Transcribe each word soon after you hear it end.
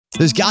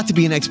There's got to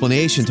be an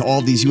explanation to all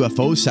of these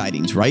UFO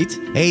sightings, right?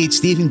 Hey, it's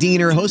Stephen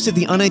Diener, host of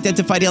the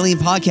Unidentified Alien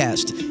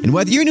Podcast. And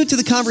whether you're new to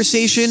the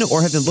conversation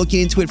or have been looking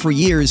into it for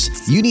years,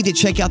 you need to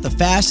check out the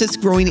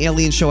fastest growing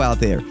alien show out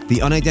there,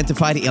 the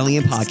Unidentified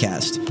Alien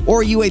Podcast,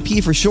 or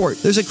UAP for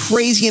short. There's a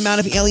crazy amount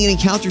of alien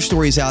encounter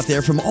stories out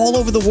there from all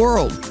over the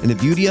world. And the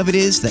beauty of it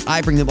is that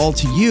I bring them all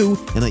to you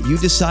and let you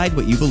decide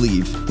what you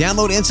believe.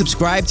 Download and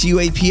subscribe to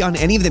UAP on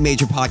any of the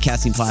major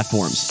podcasting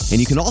platforms. And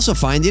you can also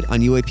find it on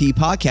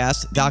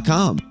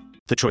UAPpodcast.com.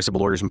 The choice of a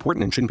lawyer is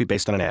important and shouldn't be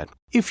based on an ad.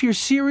 If you're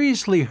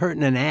seriously hurt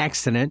in an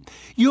accident,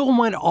 you'll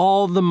want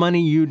all the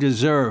money you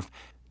deserve.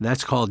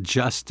 That's called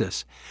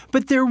justice.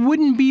 But there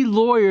wouldn't be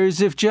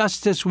lawyers if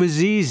justice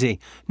was easy.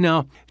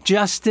 No,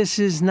 justice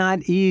is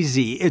not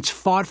easy. It's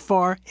fought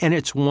for and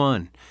it's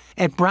won.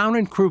 At Brown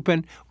 &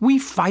 Crouppen, we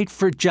fight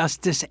for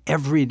justice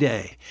every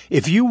day.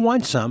 If you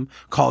want some,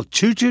 call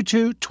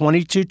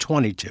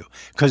 222-2222,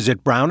 because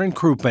at Brown &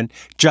 Crouppen,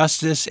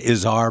 justice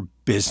is our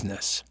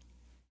business.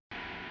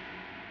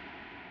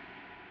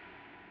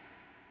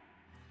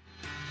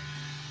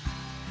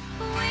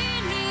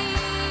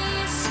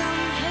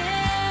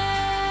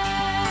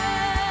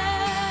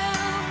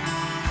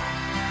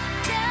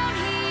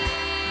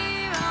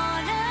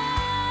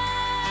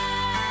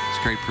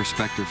 Great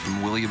perspective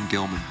from William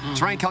Gilman.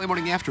 It's Ryan Kelly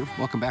Morning After.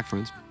 Welcome back,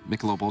 friends.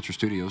 Michelob Ultra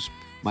Studios.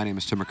 My name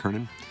is Tim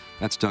McKernan.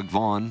 That's Doug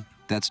Vaughn.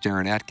 That's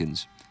Darren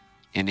Atkins.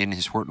 And in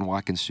his Horton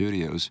Watkins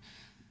Studios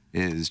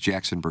is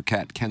Jackson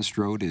Burkett. Ken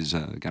Strode is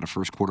got a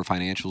first quarter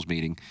financials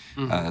meeting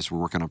as we're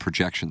working on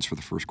projections for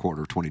the first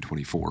quarter of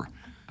 2024.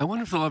 I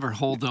wonder if they'll ever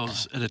hold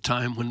those at a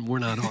time when we're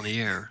not on the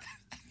air.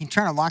 He's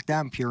trying to lock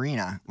down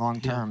Purina long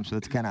term, so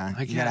it's kind of,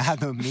 you got to have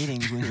those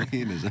meetings.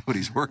 Purina, is that what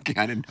he's working?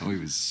 I didn't know he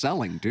was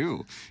selling,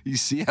 too.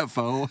 He's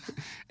CFO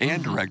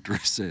and director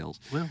of sales.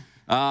 Well,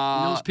 he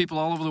knows people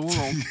all over the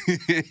world.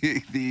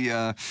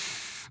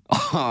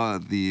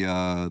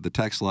 The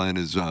text line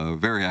is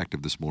very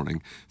active this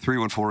morning.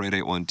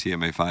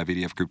 314-881-TMA5,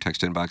 EDF Group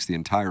text inbox, the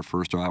entire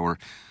first hour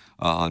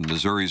on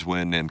Missouri's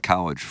win and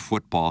college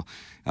football.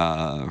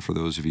 For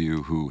those of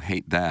you who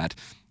hate that,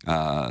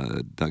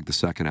 Doug, the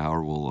second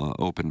hour will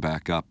open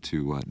back up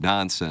to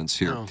nonsense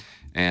here. Oh.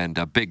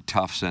 And Big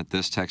Tough sent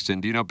this text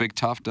in. Do you know Big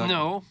Tough, Doug?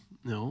 No,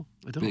 I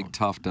don't. Big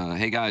Tough.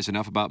 Hey, guys,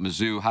 enough about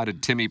Mizzou. How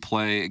did Timmy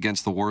play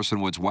against the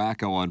Warson Woods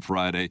Wacko on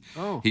Friday?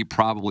 Oh. He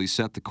probably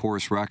set the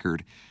course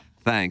record.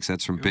 Thanks.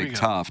 That's from Big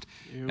Tough.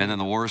 And then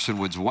the Warson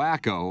Woods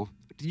Wacko.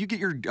 Did you get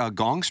your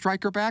gong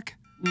striker back?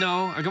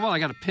 No. I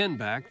got a pin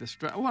back. The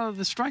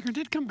striker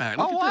did come back.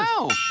 Look Oh, at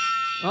wow. This.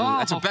 Oh,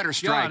 that's a better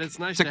strike. God, it's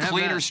nice it's to a have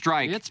cleaner that.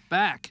 strike. It's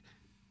back.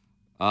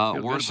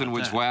 Warson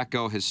Woods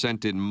Wacko has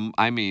sent in,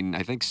 I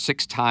think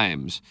 6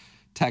 times,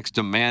 text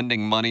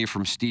demanding money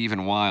from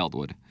Stephen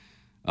Wildwood.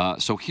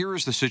 So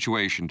here's the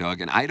situation, Doug,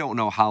 and I don't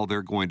know how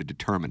they're going to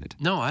determine it.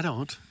 No, I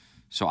don't.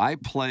 So I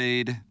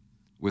played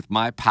with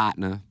my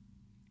partner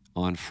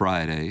on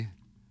Friday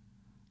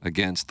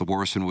against the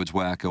Warson Woods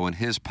Wacko and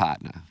his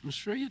partner. I'm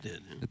sure you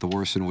did. At the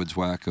Warson Woods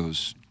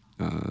Wacko's,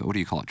 what do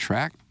you call it,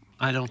 track?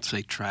 I don't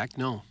say track,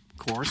 no.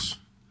 Course.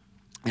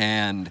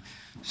 And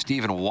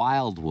Stephen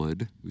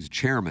Wildwood, who's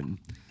chairman,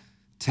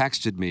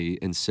 texted me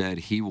and said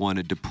he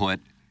wanted to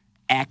put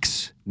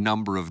X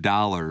number of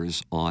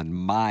dollars on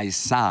my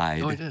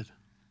side. Oh, I did.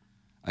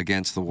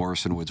 Against the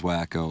Warson Woods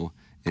Wacko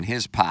and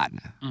his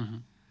partner. Mm-hmm.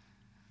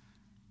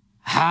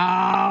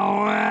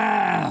 However,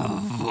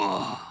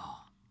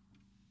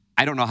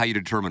 I don't know how you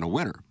determine a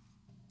winner.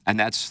 And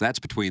that's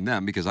between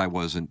them because I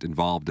wasn't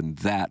involved in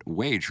that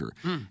wager.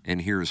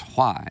 And here's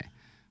why.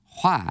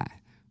 Why?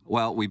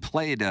 Well, we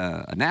played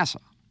a NASA.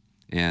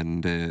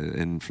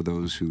 And for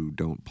those who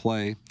don't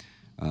play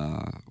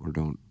or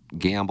don't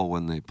gamble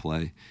when they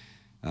play,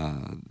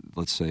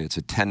 let's say it's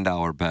a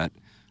 $10 bet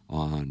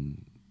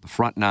on the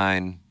front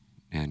nine,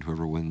 and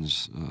whoever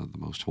wins the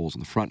most holes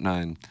in the front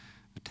nine,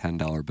 a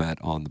 $10 bet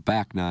on the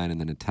back nine, and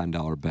then a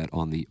 $10 bet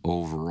on the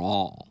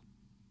overall.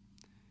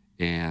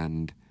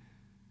 And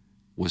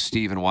was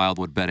Stephen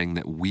Wildwood betting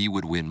that we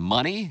would win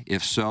money?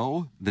 If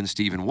so, then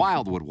Stephen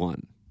Wildwood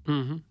won.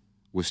 Mm-hmm.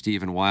 Was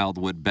Stephen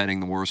Wildwood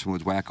betting the Warson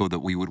Woods Wacko that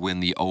we would win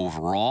the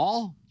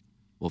overall?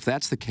 Well, if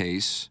that's the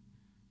case,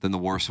 then the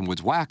Warson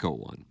Woods Wacko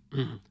won.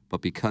 Mm-hmm.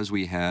 But because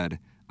we had,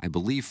 I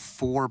believe,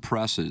 4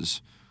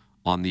 presses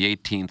on the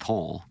 18th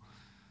hole,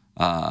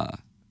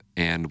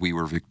 and we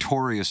were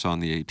victorious on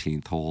the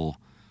 18th hole,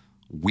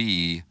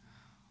 we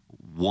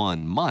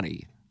won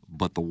money.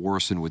 But the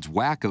Warson Woods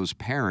Wacko's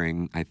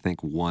pairing, I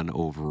think, won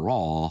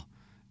overall,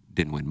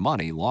 didn't win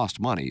money, lost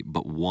money,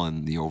 but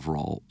won the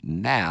overall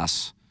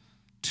NAS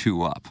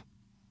 2-up.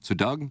 So,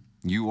 Doug,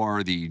 you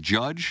are the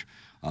judge.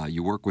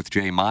 You work with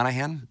Jay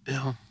Monahan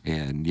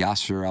and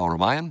Yasser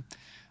Al-Ramayan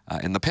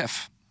and the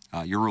PIF.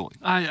 Your ruling.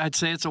 I'd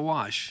say it's a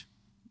wash.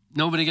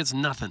 Nobody gets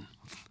nothing.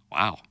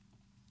 Wow.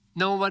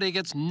 Nobody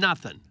gets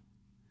nothing.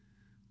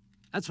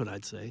 That's what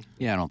I'd say.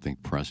 Yeah, I don't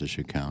think presses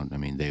should count. I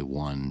mean, they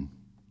won,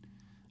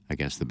 I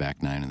guess, the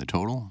back nine in the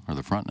total, or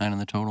the front nine in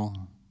the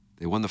total.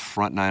 They won the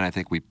front nine. I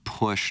think we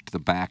pushed the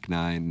back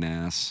nine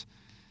NAS,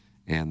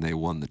 and they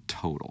won the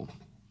total.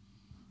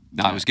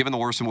 No, I was giving the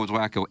Orson Woods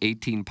Wacko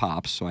 18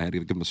 pops, so I had to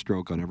give him a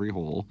stroke on every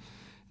hole.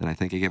 And I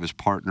think I gave his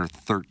partner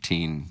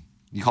 13.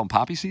 You call them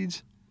poppy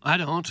seeds? I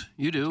don't.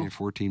 You do. Okay,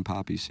 14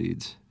 poppy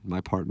seeds.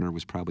 My partner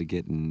was probably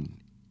getting,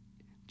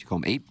 did you call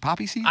them 8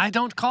 poppy seeds? I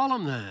don't call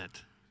them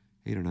that.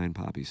 8 or 9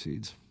 poppy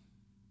seeds.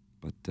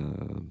 But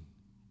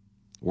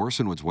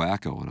Orson Woods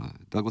Wacko.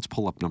 Doug, let's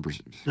pull up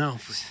numbers. No,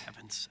 for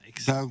heaven's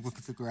sakes. Doug, look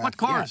at the graph. What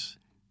course?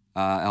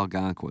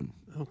 Algonquin.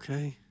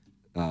 Okay.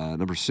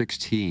 Number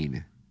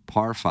 16,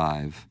 par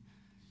 5.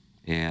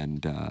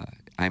 And,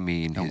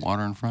 No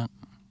water in front?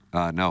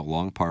 No,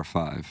 long par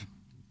 5.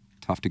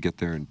 Tough to get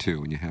there in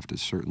 2, and you have to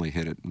certainly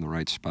hit it in the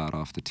right spot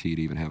off the tee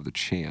to even have the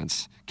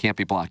chance. Can't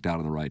be blocked out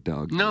on the right,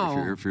 Doug. No,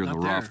 if you're in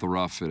not the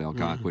rough at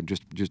Algonquin,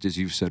 just as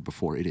you've said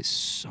before, it is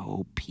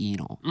so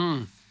penal.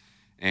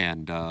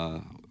 And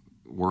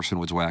Orson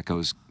Woods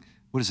Wacko's,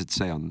 what does it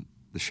say on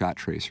the shot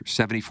tracer?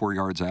 74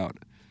 yards out.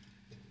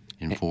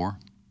 In 4?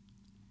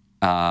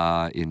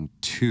 In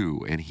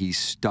 2, and he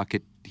stuck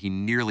it. He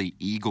nearly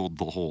eagled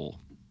the hole.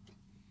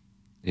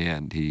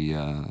 And he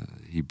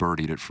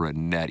birdied it for a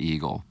net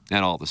eagle.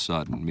 And all of a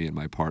sudden, me and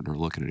my partner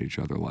looking at each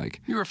other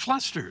like, You were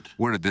flustered.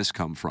 where did this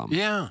come from?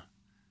 Yeah.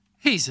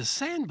 He's a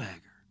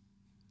sandbagger.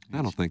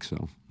 I don't think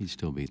so. He'd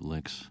still beat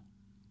Licks.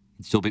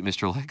 He'd still beat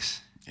Mr.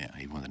 Licks? Yeah,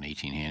 even with an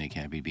 18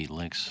 handicap, he beat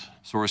Licks.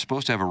 So we're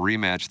supposed to have a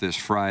rematch this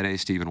Friday.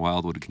 Stephen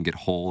Wildwood can get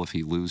whole if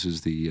he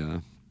loses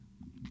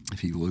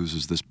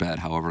this bet.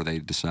 However, they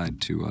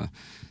decide to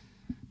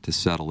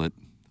settle it.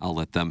 I'll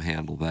let them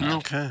handle that.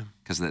 Okay.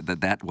 Because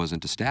that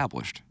wasn't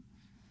established.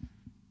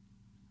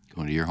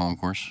 Going to your home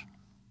course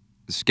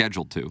It's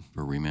scheduled to.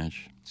 for a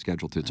rematch?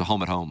 Scheduled to. It's a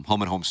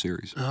home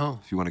series. Oh.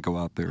 If you want to go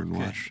out there and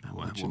watch. I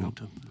I'll let you know.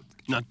 won't.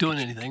 Not doing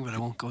anything, but I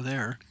won't go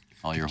there.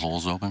 All your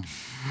holes open?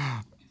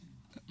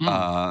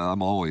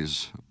 I'm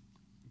always.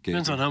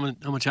 Depends on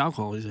how much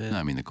alcohol he's had. No,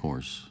 I mean the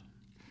course.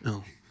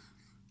 Oh.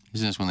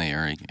 Isn't this when they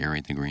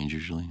aerate the greens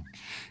usually?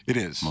 It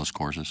is. Most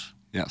courses?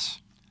 Yes.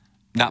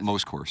 Not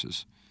most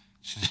courses.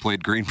 Just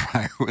played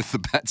Greenbrier with the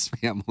Betts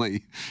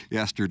family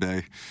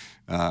yesterday.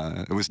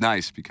 It was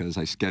nice because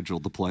I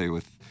scheduled to play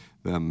with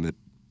them at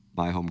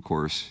my home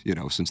course,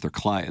 since they're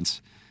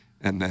clients.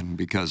 And then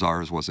because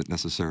ours wasn't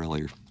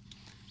necessarily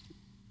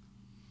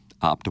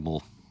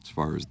optimal as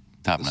far as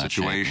the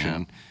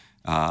situation,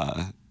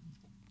 the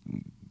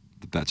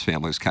Betts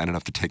family was kind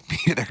enough to take me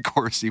to their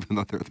course even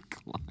though they're the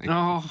clients.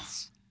 Oh.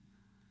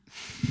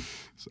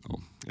 So,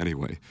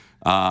 anyway,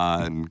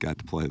 and got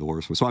to play the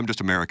worst one. So I'm just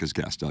America's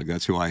guest, Doug.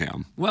 That's who I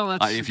am. Well,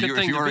 that's if a good you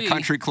thing if you're to a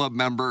country club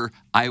member,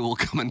 I will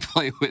come and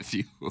play with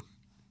you,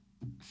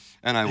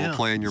 and I will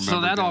play in your member. So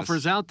that guest.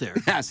 offer's out there.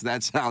 Yes,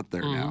 that's out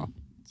there now.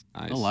 It's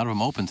nice. A lot of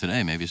them open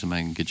today. Maybe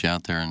somebody can get you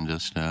out there and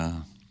just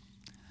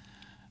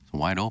it's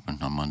wide open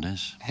on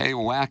Mondays. Hey,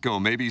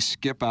 Wacko, maybe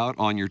skip out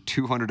on your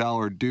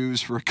 $200 dues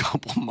for a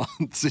couple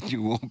months and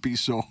you won't be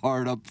so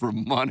hard up for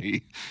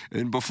money.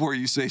 And before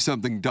you say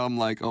something dumb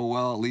like, oh,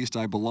 well, at least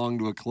I belong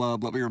to a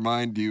club, let me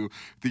remind you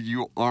that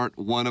you aren't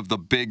one of the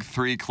big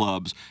 3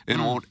 clubs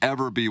and won't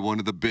ever be one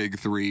of the big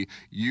 3.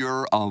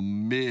 You're a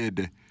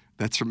mid.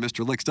 That's from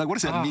Mr. Licks. Doug,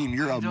 what does that mean?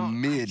 You're a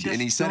mid. And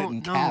he said it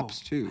in caps,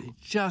 too. I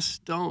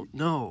just don't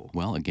know.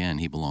 Well, again,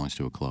 he belongs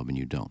to a club and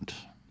you don't.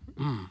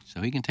 So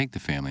he can take the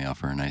family out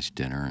for a nice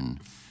dinner and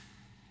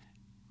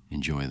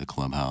enjoy the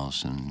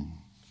clubhouse, and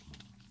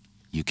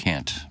you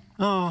can't.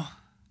 Oh,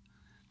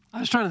 I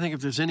was trying to think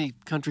if there's any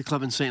country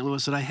club in St.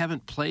 Louis that I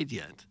haven't played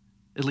yet,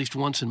 at least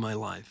once in my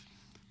life.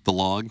 The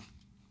Log?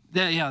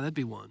 Yeah, that'd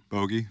be one.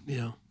 Bogey?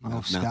 Yeah. Oh,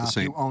 Not the stop.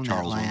 St. You own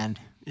Charles that one. land.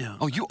 Yeah.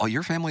 Oh,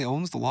 your family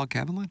owns the Log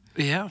Cabin Land?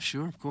 Yeah,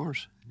 sure, of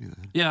course.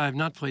 Yeah, I've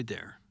not played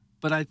there.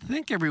 But I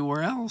think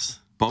everywhere else.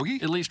 Bogey?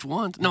 At least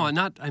once. No, I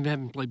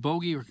haven't played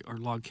Bogey or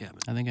Log Cabin.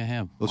 I think I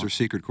have. Those are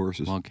secret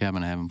courses. Log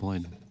Cabin I haven't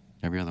played.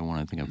 Every other one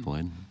I think I've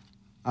played.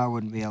 I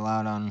wouldn't be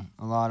allowed on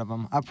a lot of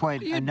them. I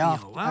played You'd be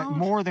enough, allowed.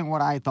 more than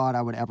what I thought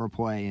I would ever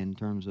play in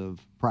terms of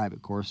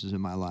private courses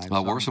in my life.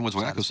 So Orson Woods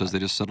Wacko satisfied. says they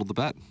just settled the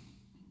bet.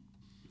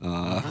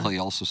 He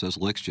also says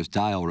Licks just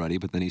die already,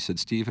 but then he said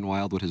Stephen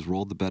Wildwood has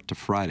rolled the bet to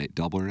Friday,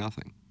 double or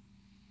nothing.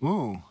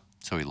 Ooh.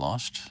 So he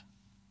lost?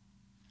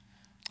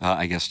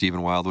 I guess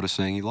Stephen Wildwood is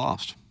saying he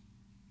lost.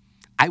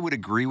 I would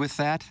agree with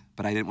that,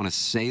 but I didn't want to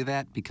say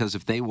that because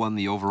if they won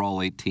the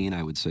overall 18,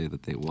 I would say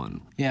that they won.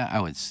 Yeah, I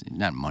would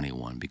not money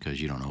won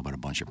because you don't know about a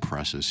bunch of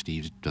presses.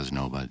 Steve doesn't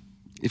know about.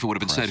 If it would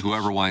have been said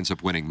whoever winds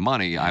up winning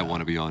money, I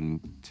want to be on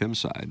Tim's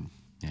side.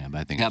 Yeah, but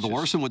I think. Yeah, it's the just,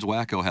 Orson Woods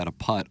Wacko had a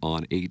putt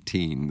on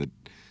 18 that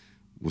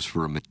was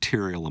for a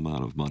material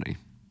amount of money.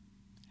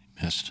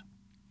 missed.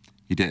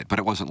 He did, but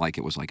it wasn't like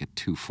it was like a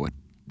 2-foot,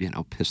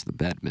 piss the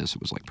bed miss.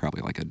 It was like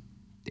probably like a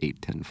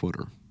 8-10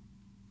 footer.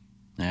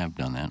 Yeah, I've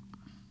done that.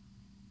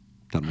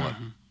 Done what?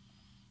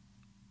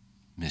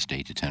 Missed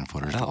 8 to 10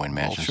 footers to win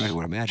matches. I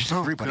would imagine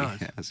everybody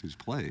has who's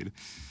played.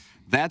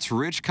 That's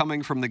Rich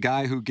coming from the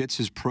guy who gets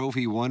his Pro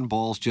V1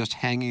 balls just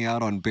hanging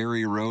out on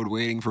Berry Road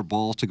waiting for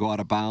balls to go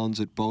out of bounds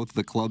at both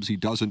the clubs he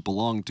doesn't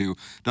belong to.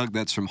 Doug,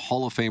 that's from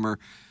Hall of Famer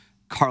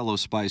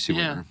Carlos Spicy.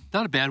 Yeah,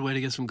 not a bad way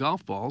to get some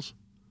golf balls.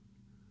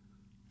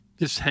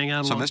 Just hang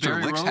out So along Mr.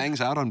 Berry Licks Road?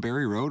 hangs out on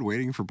Berry Road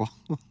waiting for balls.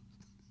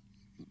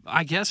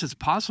 I guess it's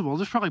possible.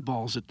 There's probably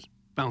balls that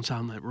bounce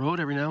on that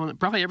road every now and then.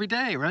 Probably every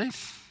day, right?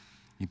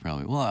 You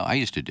probably. Well, I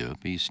used to do it.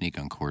 But you sneak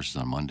on courses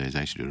on Mondays.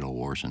 I used to do it at Old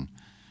Warson.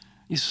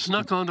 You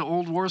snuck onto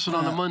Old Warson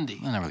on a Monday.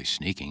 Well, not really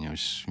sneaking. It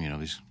was,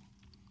 just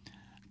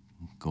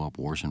go up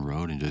Warson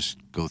Road and just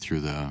go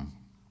through the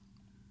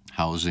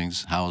houses,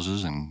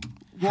 and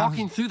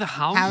Walking through the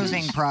houses?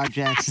 Housing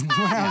projects. What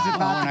I was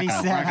about to be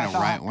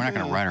said. we're not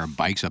going to ride our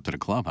bikes up to the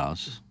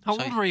clubhouse. How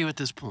old were you at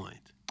this point?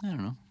 I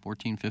don't know,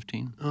 14,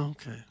 15. Oh,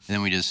 okay. And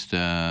then we just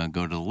go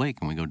to the lake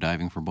and we go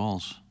diving for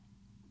balls.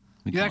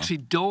 You actually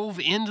dove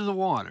into the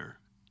water.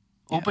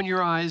 Open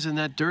your eyes in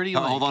that dirty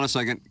lake. Hold on a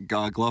second.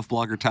 Glove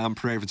blogger Tom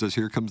Praven says,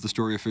 here comes the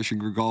story of fishing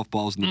for golf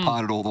balls in the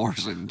pond at Old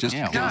Warson.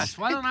 Gosh,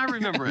 why don't I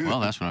remember it?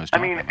 Well, that's what I was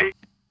talking about.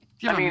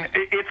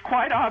 It's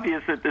quite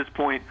obvious at this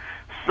point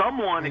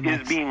someone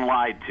is being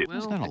lied to.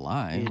 It's not a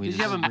lie. Did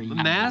you have a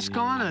mask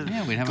on?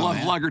 Yeah, we'd have Glove a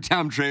mask. blogger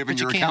Tom Traven,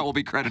 your account will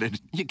be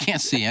credited. You can't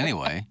see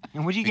anyway.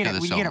 And would you get because a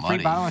it's so free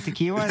muddy. bottle of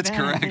tequila? That's then?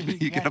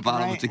 correct. You get a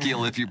bottle of right.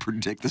 tequila if you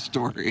predict the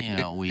story.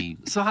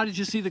 So how did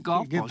you see the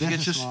golf Good balls? You guys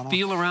business just model.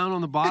 feel around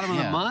on the bottom of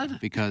the mud?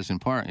 Because in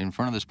front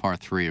of this par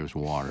 3 it was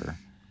water,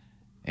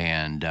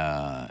 and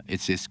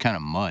it's kind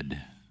of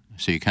mud.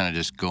 So you kind of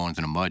just go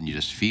into the mud and you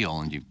just feel,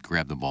 and you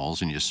grab the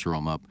balls and you just throw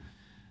them up.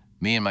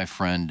 Me and my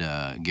friend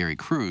Gary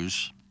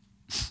Cruz,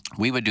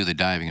 we would do the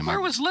diving. And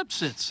Where was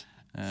Lipsitz?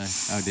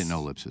 I didn't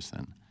know Lipsitz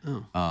then.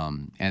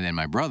 And then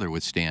my brother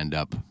would stand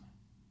up,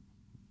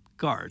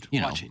 Guard,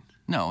 watching.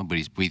 No, but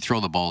we'd throw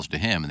the balls to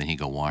him, and then he'd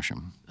go wash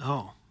them.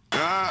 Oh.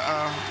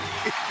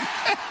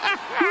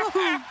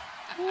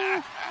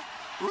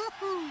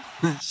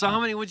 So how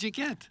many would you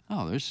get?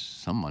 Oh, there's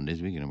some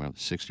Mondays we get about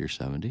 60 or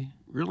 70.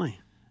 Really?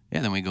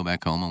 Yeah, then we'd go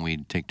back home and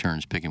we'd take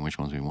turns picking which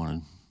ones we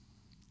wanted.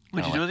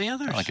 What'd you do with the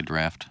others? Like a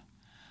draft.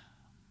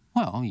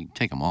 Well, you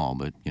take them all,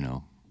 but,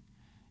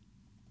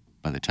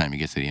 by the time you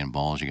get to the end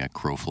balls, you got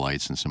crow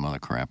flights and some other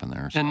crap in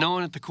there. So. And no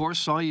one at the course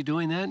saw you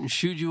doing that and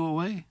shooed you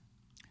away?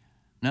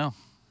 No.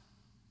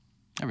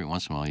 Every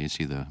once in a while, you'd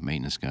see the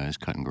maintenance guys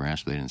cutting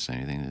grass, but they didn't say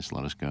anything. They just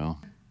let us go.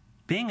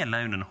 Being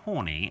alone and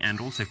horny,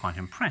 and also quite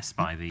impressed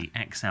by the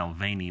XL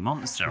veiny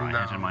monster I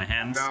had in my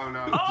hands.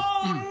 No.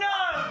 Oh,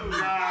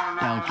 no!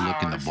 Don't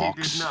look in the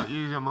box. She did not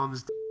use them on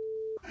this.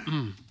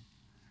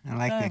 I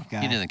like that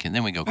guy.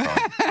 Then we go craw.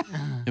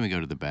 Then we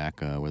go to the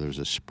back where there was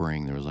a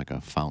spring. There was like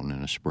a fountain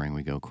in a spring.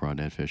 We go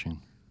crawdad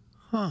fishing.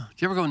 Huh. Do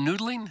you ever go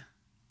noodling?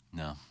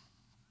 No.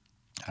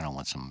 I don't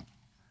want some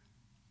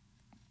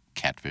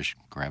catfish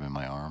grabbing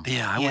my arm.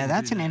 Yeah,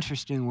 that's an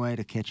interesting way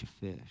to catch a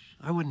fish.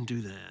 I wouldn't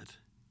do that.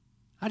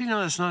 How do you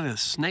know that's not a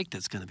snake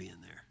that's going to be in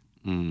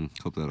there?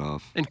 Clip that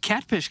off. And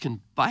catfish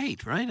can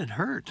bite, right, and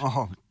hurt.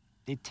 Oh,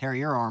 they tear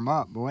your arm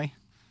up, boy.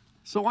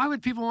 So why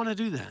would people want to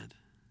do that?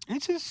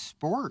 It's a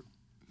sport.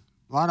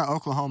 A lot in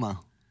Oklahoma.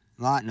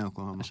 I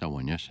saw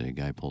one yesterday. A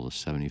guy pulled a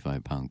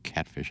 75-pound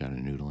catfish out of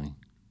noodling.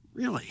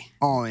 Really?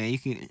 Oh, yeah, you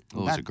can.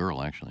 Well, it was a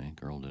girl, actually. A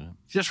girl did it.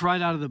 Just right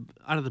out of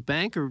the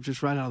bank, or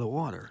just right out of the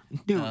water?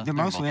 Dude, they're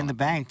mostly in the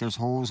bank. There's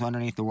holes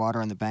underneath the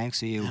water in the bank,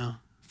 so you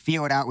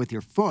feel it out with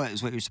your foot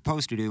is what you're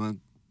supposed to do.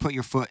 And put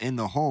your foot in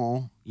the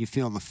hole, you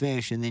feel the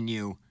fish, and then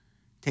you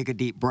take a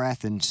deep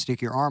breath and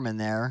stick your arm in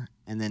there,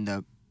 and then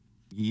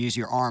you use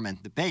your arm and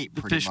the bait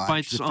pretty much. The fish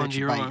bites onto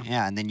your arm.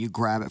 Yeah, and then you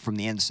grab it from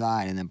the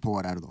inside and then pull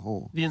it out of the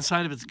hole. The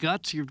inside of its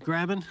guts you're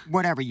grabbing?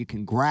 Whatever you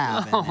can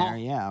grab in there,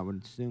 yeah, I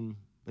would assume.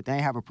 But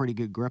they have a pretty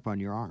good grip on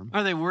your arm.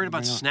 Are they worried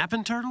about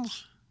snapping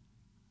turtles?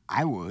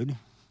 I would.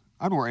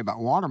 I'd worry about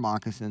water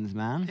moccasins,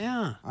 man.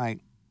 Yeah. Like,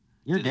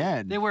 you're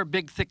dead. They wear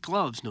big, thick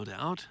gloves, no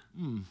doubt.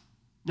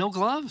 No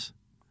gloves?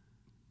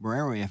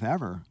 Rarely, if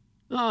ever.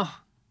 Oh.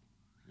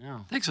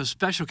 Yeah. Takes a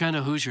special kind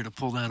of Hoosier to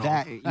pull that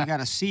off. You got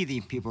to see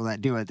the people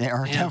that do it. They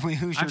are definitely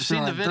Hoosiers. I've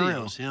seen the through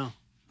and videos, yeah.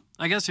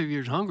 I guess if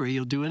you're hungry,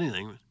 you'll do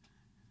anything.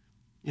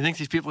 You think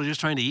these people are just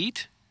trying to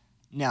eat?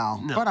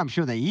 No, but I'm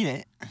sure they eat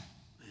it.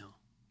 Yeah.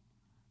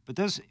 But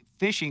those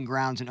fishing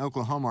grounds in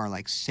Oklahoma are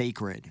like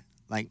sacred.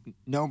 Like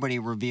nobody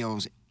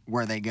reveals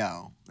where they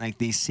go. Like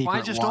these secret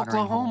Why just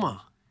watering Oklahoma?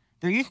 holes.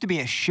 There used to be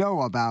a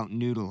show about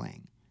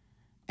noodling,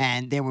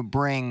 and they would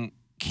bring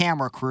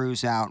camera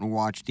crews out and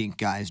watch the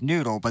guys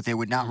noodle, but they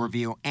would not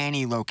reveal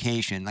any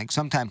location. Like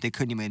sometimes they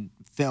couldn't even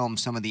film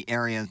some of the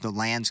areas, the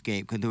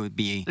landscape, because it would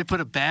be. They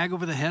put a bag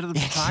over the head of the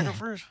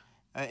photographers?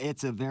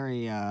 It's a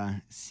very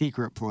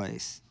secret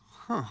place.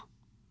 Huh.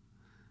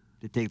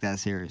 To take that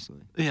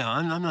seriously. Yeah,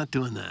 I'm not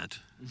doing that.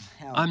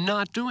 I'm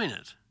not doing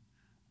it.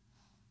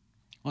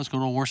 Let's go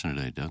to Warson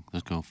today, Doug.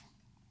 Let's go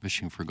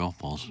fishing for golf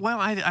balls.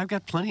 Well, I've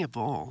got plenty of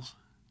balls.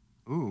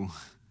 Ooh.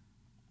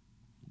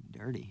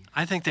 Dirty.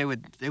 I think they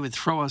would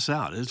throw us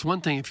out. It's one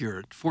thing if you're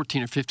a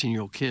 14 or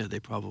 15-year-old kid, they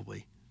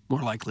probably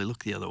more likely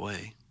look the other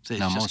way. Say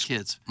it's just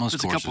kids. Most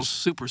If it's a couple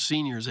super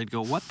seniors, they'd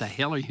go, what the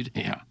hell are you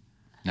doing? Yeah.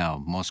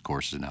 Now, most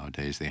courses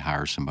nowadays, they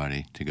hire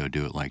somebody to go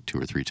do it like 2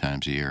 or 3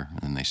 times a year,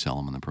 and then they sell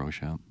them in the pro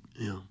shop.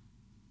 Yeah.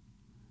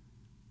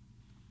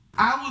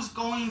 I was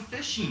going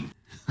fishing.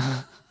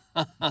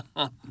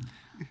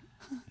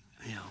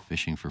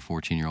 fishing for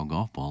 14-year-old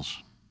golf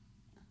balls.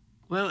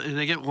 Well,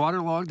 they get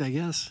waterlogged, I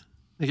guess.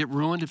 They get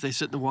ruined if they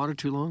sit in the water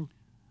too long.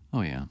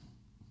 Oh, yeah.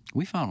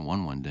 We found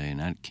one day,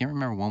 and I can't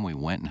remember when we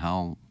went and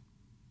how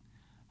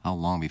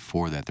long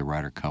before that the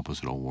Ryder Cup was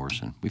at Old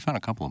Warson. We found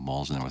a couple of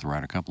balls in there with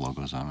Ryder Cup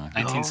logos on it.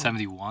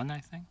 1971, I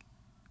think.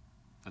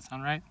 Does that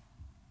sound right?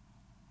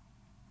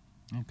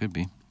 Yeah, it could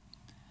be.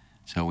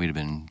 So we'd have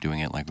been doing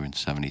it like we were in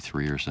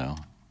 73 or so.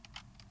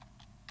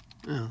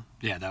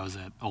 Yeah, that was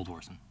at Old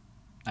Warson.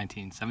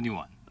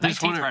 1971. I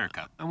just 19th Ryder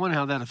Cup. I wonder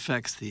how that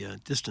affects the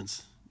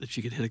distance that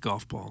you could hit a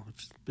golf ball if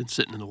it's been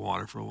sitting in the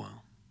water for a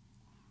while.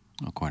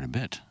 Oh, quite a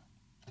bit.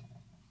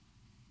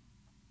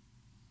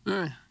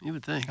 You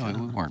would think. Oh,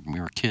 we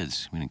were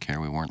kids. We didn't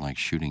care. We weren't like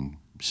shooting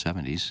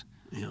 70s.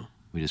 Yeah.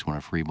 We just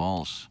wanted free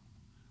balls.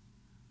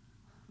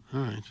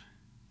 All right.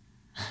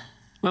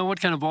 Well, what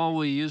kind of ball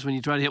will you use when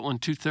you try to hit one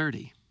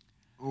 230?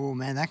 Oh,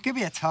 man, that could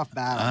be a tough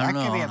battle. I don't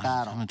know. Could be a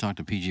battle. I'm going to talk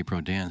to PG Pro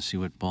Dan, see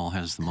what ball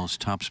has the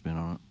most topspin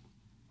on it.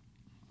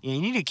 Yeah,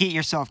 you need to get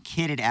yourself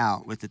kitted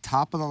out with the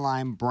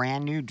top-of-the-line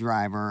brand-new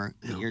driver,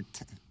 your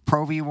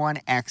Pro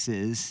V1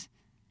 X's.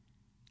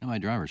 No, my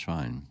driver's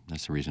fine.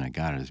 That's the reason I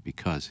got it, is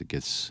because it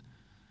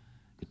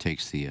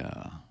takes the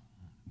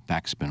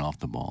backspin off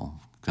the ball.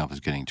 I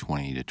was getting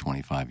 20 to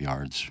 25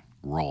 yards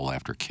roll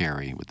after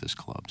carry with this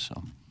club,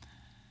 so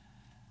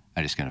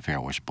I just got to figure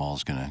out which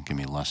ball's going to give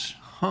me less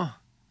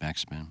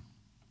backspin.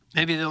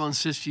 Maybe they'll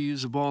insist you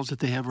use the balls that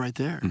they have right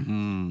there.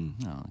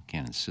 Mm-hmm. No, I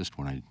can't insist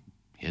when I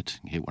hit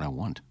what I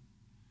want.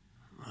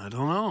 I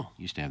don't know.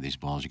 Used to have these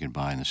balls you could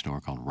buy in the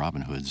store called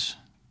Robin Hoods.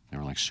 They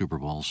were like super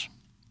balls.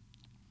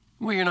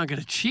 Well, you're not going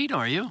to cheat,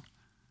 are you?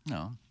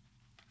 No.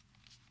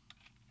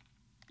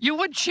 You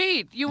would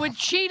cheat. You would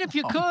cheat if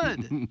you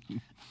could. I'm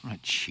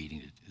not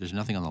cheating. There's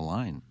nothing on the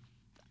line.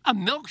 A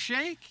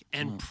milkshake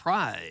and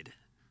pride.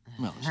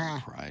 Well, there's no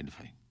pride. If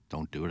I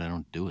don't do it, I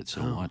don't do it.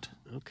 So what?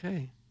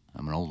 Okay.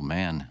 I'm an old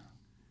man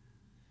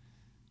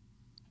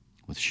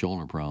with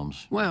shoulder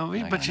problems. Well,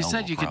 I but got you an said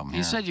elbow you could. problem You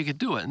here. said you could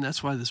do it, and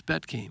that's why this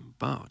bet came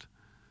about.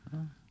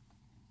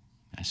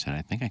 I said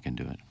I think I can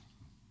do it.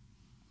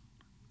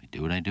 I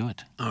do it, I do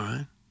it. All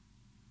right.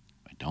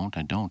 If I don't,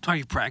 I don't. Are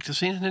you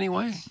practicing in any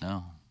way?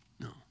 No.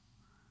 No.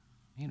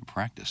 I need to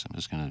practice. I'm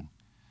just going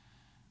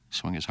to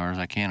swing as hard as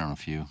I can on a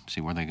few, see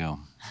where they go.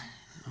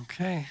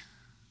 Okay.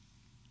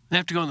 They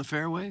have to go in the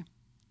fairway?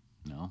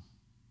 No.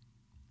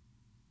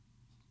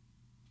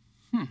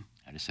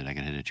 I just said I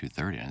could hit it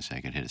 230. I didn't say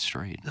I could hit it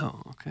straight.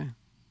 No, okay.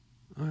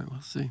 All right,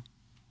 we'll see.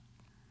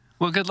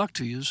 Well, good luck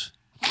to you.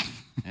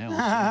 Yeah, we'll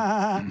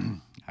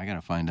see. I got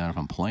to find out if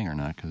I'm playing or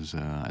not, because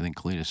I think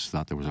Cletus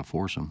thought there was a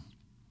foursome.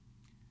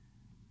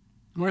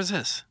 Where's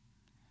this?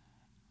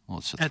 Well,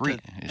 it's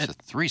a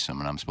threesome,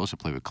 and I'm supposed to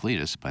play with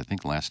Cletus, but I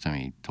think the last time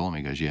he told me,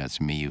 he goes, yeah,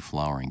 it's me, you,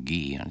 Flower, and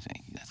Guy.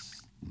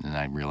 And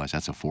I realized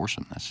that's a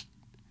foursome.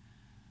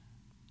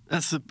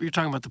 You're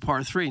talking about the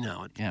par 3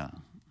 now. Yeah.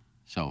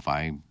 So if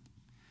I'm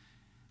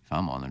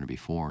on there to be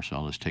 4, so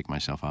I'll just take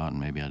myself out, and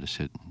maybe I'll just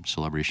hit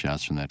celebrity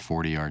shots from that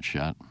 40-yard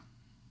shot.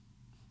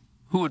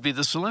 Who would be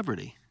the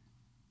celebrity?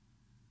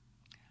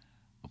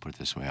 We'll put it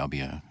this way. I'll be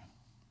a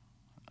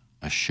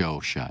show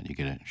shot. You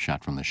get a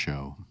shot from the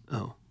show.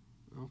 Oh,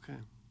 okay.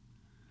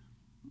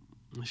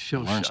 A show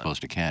Lauren's shot.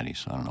 supposed to caddy,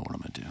 so I don't know what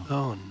I'm going to do.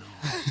 Oh,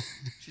 no.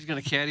 She's going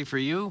to caddy for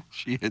you?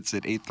 She hits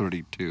at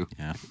 8:32.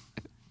 Yeah.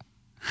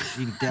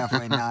 You're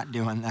definitely not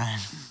doing that.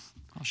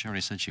 Well, she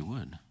already said she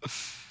would.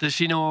 Does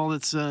she know all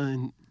that's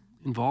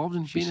involved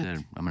in She being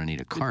said, I'm going to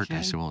need a cart. I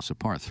caddy? said, well, it's a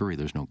par 3.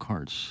 There's no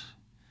carts.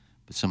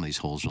 But some of these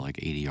holes are like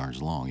 80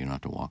 yards long. You don't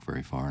have to walk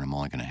very far. And I'm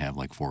only going to have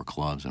like 4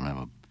 clubs. I don't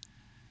have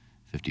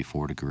a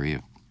 54-degree,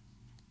 a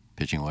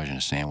pitching wedge, and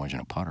a sand wedge,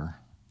 and a putter.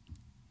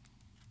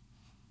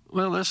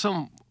 Well, there's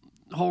some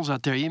holes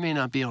out there. You may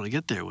not be able to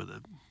get there with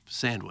a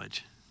sand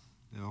wedge.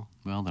 No.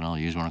 Well, then I'll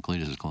use one of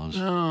Cletus's clubs.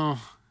 Oh.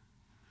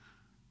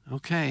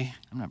 Okay.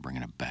 I'm not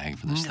bringing a bag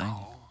for this thing.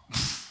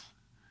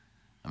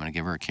 I'm going to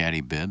give her a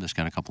caddy bib that's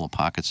got a couple of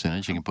pockets in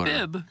it. She can put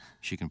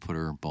she can put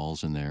her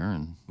balls in there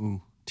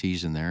and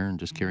tees in there and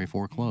just carry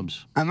 4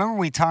 clubs. I remember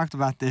we talked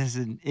about this,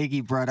 and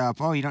Iggy brought up,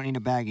 you don't need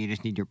a bag. You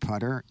just need your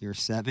putter, your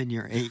 7,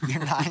 your 8,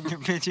 your 9, your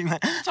pitching.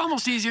 It's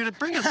almost easier to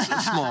bring a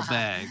small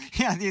bag.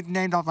 Yeah, you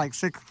named off like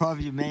 6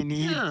 clubs you may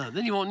need. Yeah,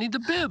 then you won't need the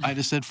bib. I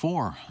just said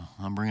 4.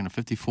 I'm bringing a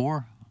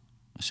 54,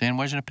 a sand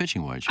wedge, and a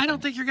pitching wedge. I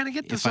don't think you're going to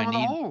get to some of the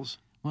holes.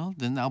 Well,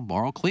 then I'll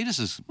borrow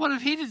Cletus's. What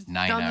if he did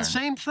 9 done iron. the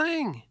same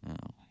thing?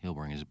 Oh, he'll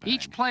bring his bag.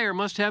 Each player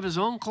must have his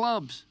own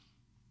clubs.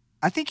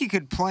 I think you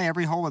could play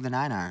every hole with a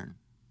 9-iron,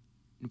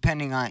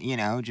 depending on,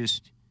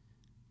 just...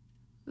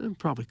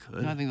 Probably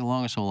could. I think the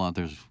longest hole out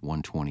there is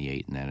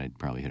 128, and then I'd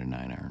probably hit a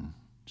 9-iron.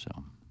 So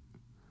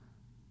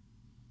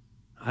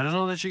I don't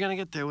know that you're going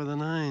to get there with a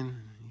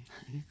 9.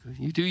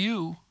 You do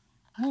you.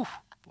 Oof,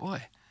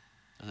 boy.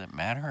 Does it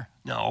matter?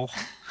 No.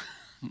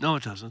 No,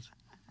 it doesn't.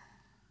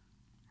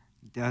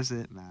 Does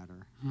it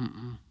matter?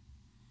 Mm-mm.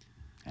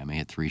 I may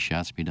hit 3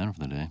 shots to be done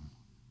for the day.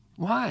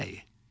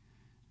 Why?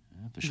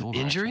 The shoulder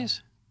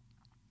injuries?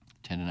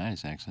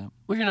 Tendinitis acts up.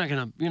 Well, you're not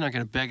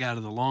gonna beg out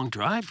of the long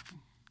drive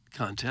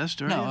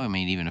contest, are No, you? I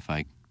mean, even if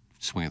I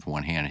swing with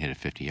one hand and hit it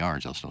 50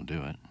 yards, I'll still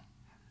do it.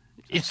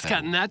 It's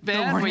gotten that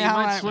bad we're where you now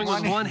might at swing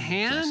with one I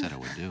hand? said I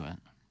would do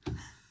it.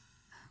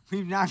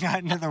 We've now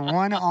gotten to the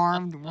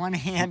one-armed,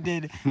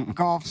 one-handed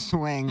golf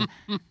swing.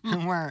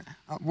 And we're,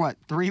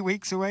 3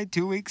 weeks away?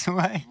 2 weeks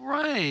away?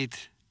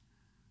 Right.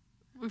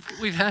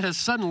 We've had a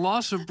sudden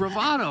loss of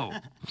bravado.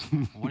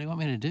 What do you want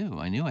me to do?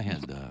 I knew I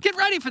had the... Get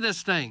ready for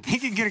this thing. He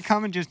could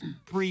come and just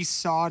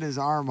pre-sawed his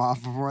arm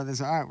off before this.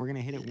 All right, we're going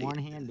to hit it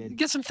one-handed.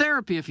 Get some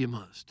therapy if you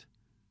must.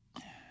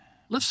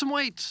 Lift some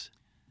weights.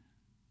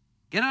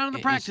 Get out on the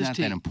practice It's not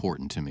tee. that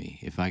important to me.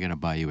 If I got to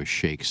buy you a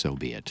shake, so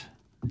be it.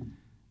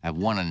 I've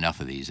won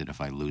enough of these that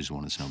if I lose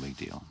one, it's no big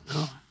deal.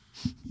 Oh.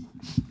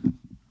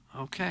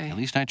 Okay. At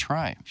least I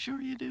try. Sure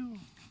you do.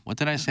 What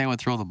did I say I would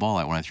throw the ball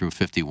at when I threw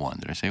 51?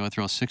 Did I say I would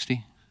throw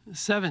 60?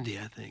 70,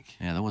 I think.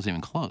 Yeah, that wasn't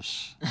even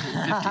close.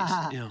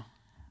 50s, yeah.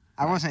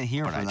 I wasn't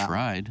here But for I that.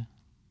 tried.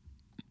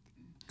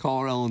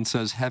 Caller Ellen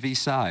says heavy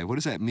sigh. What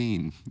does that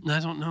mean? I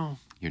don't know.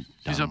 You're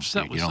She's dumb.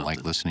 upset You with don't like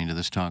something. listening to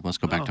this talk? Let's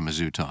go back to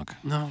Mizzou talk.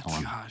 No,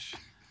 Ellen, gosh.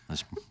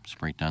 let's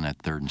break down that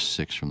 3rd and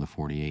 6 from the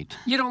 48.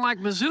 You don't like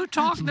Mizzou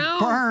talk now?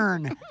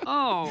 Burn.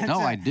 Oh. No,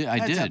 I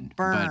that's a did.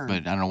 burn. But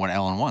I don't know what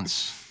Ellen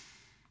wants.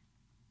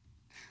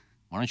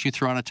 Why don't you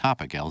throw out a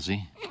topic,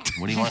 Elsie?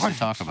 What do you want us to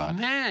talk about?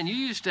 Man, you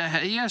used to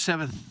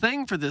have a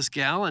thing for this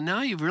gal, and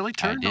now you've really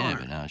I turned did, on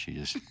but her. now she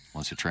just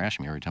wants to trash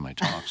me every time I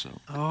talk. So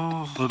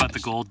Oh. What about the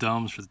gold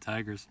domes for the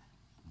Tigers?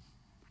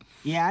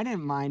 Yeah, I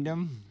didn't mind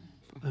him.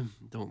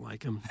 Don't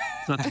like him.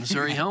 It's not the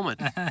Missouri helmet.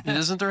 It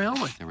isn't their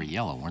helmet. they were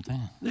yellow, weren't they?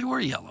 They were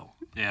yellow.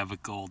 Yeah,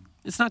 but gold.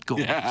 It's not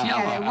gold. It's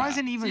yellow. Yeah, it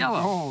wasn't even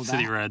Yellow. gold.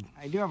 City red.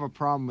 I do have a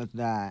problem with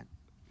that.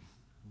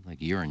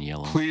 Like urine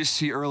yellow. Please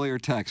see earlier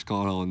text,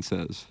 caller Ellen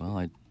says. Well,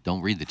 I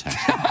don't read the text.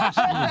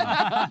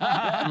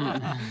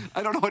 I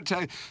don't know what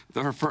text.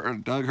 Her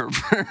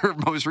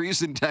most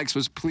recent text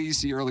was please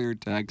see earlier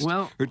text.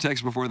 Well- her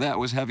text before that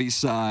was heavy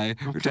sigh.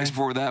 Her text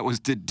before that was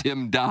did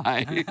Tim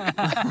die?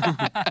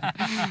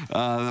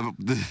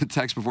 The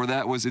text before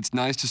that was it's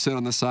nice to sit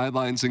on the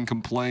sidelines and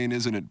complain,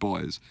 isn't it,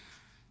 boys?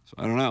 So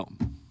I don't know.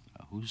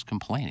 Who's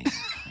complaining?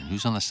 And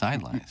who's on the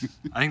sidelines?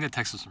 I think that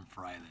text was from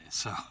Friday,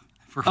 so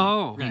if we're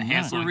Oh, going to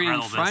Hansel we're and reading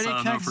Gretel this, Friday I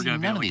don't know if we're going to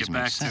be None able of to these get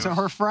make back sense. to So it.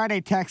 her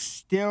Friday text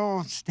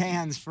still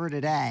stands for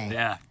today.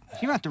 Yeah.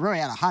 She must have really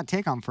had a hot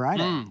take on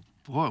Friday.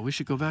 Boy, we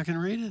should go back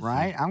and read it.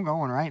 Right? I'm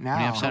going right now.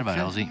 What are you upset about,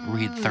 Elsie?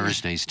 Read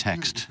Thursday's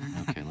text.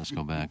 Okay, let's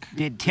go back.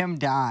 Did Tim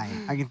die?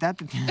 I get that.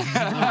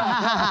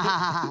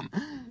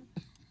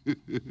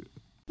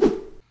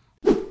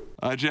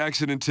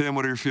 Jackson and Tim,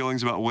 what are your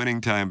feelings about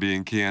Winning Time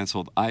being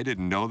canceled? I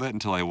didn't know that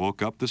until I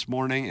woke up this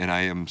morning, and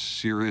I am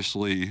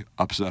seriously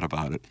upset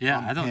about it. Yeah,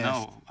 I'm I don't pissed.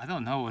 know. I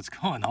don't know what's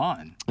going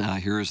on.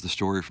 Here is the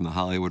story from the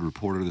Hollywood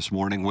Reporter this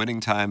morning. Winning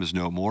Time is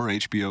no more.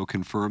 HBO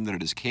confirmed that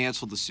it has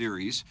canceled the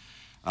series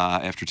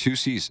after 2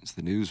 seasons.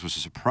 The news was a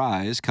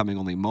surprise, coming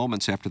only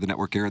moments after the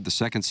network aired the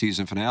second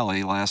season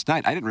finale last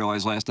night. I didn't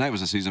realize last night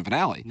was the season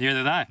finale. Neither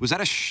did I. Was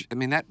that I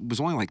mean, that was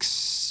only like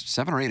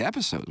 7 or 8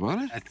 episodes,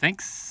 wasn't it? I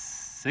think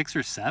 6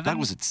 or 7. That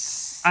was it.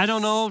 I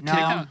don't know. No.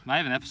 Tim. Might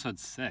have been episode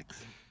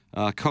 6.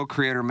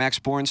 Co-creator Max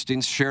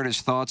Bornstein shared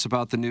his thoughts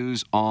about the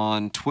news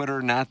on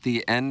Twitter. Not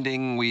the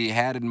ending we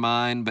had in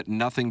mind, but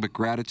nothing but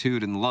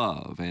gratitude and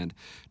love. And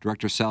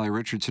director Sally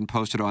Richardson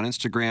posted on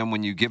Instagram,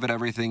 when you give it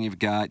everything you've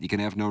got, you can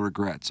have no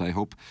regrets. I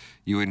hope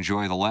you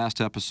enjoy the last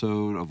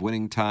episode of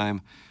Winning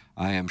Time.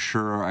 I am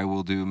sure I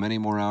will do many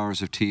more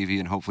hours of TV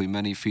and hopefully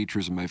many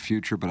features in my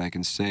future, but I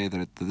can say that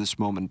at this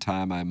moment in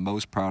time, I'm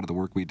most proud of the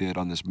work we did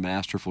on this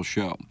masterful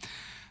show.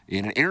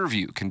 In an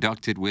interview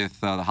conducted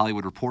with the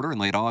Hollywood Reporter in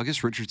late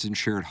August, Richardson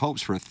shared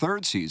hopes for a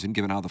 3rd season,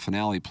 given how the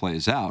finale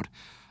plays out.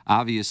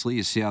 Obviously,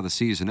 you see how the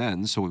season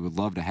ends, so we would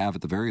love to have,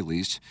 at the very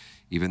least,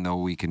 even though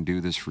we can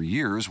do this for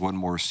years, one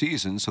more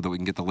season so that we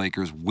can get the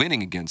Lakers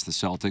winning against the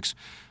Celtics.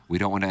 We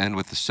don't want to end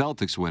with the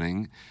Celtics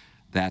winning.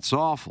 That's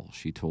awful,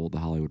 she told the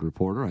Hollywood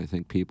Reporter. I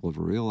think people have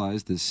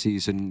realized this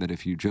season that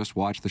if you just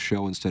watch the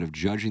show instead of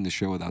judging the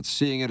show without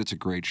seeing it, it's a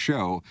great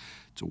show.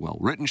 It's a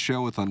well-written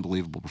show with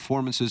unbelievable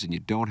performances, and you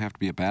don't have to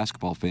be a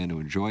basketball fan to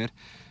enjoy it.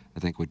 I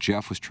think what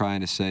Jeff was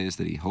trying to say is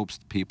that he hopes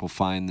that people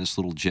find this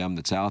little gem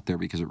that's out there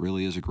because it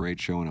really is a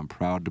great show, and I'm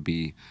proud to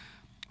be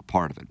a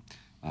part of it.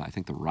 I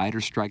think the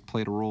writer's strike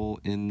played a role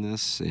in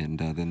this, and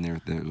then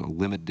there's a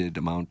limited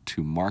amount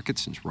to market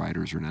since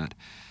writers are not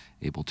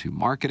able to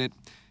market it.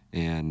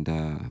 And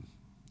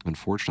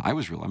unfortunately,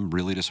 I'm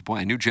really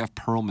disappointed. I knew Jeff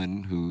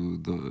Pearlman,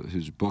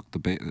 whose book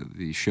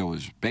the show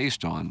is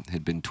based on,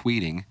 had been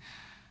tweeting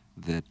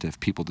that if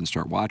people didn't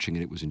start watching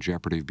it, it was in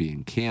jeopardy of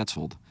being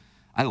canceled.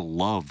 I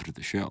loved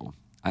the show.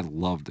 I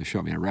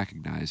mean, I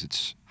recognize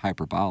it's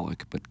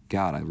hyperbolic, but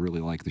God, I really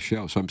like the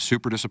show. So I'm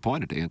super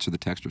disappointed, to answer the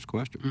texter's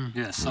question.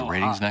 Yeah, so the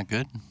ratings not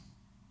good?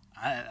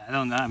 I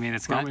don't know. I mean,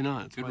 it's Probably got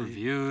not. good Why they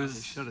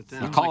reviews. shut it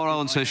Now, down. Caller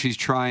Ellen says she's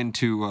trying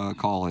to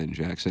call in,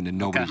 Jackson, and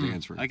nobody's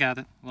answering. I got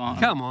it. Well,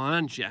 Come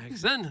on,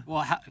 Jackson.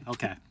 Well,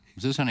 okay.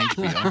 Is this on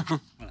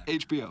HBO?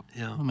 HBO.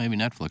 Yeah. Well, maybe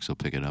Netflix will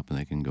pick it up and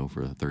they can go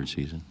for a third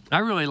season. I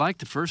really liked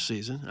the first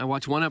season. I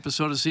watched one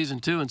episode of season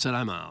 2 and said,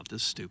 I'm out.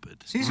 This is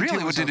stupid.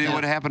 Really? What did you do?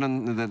 What happened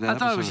on that I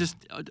thought it was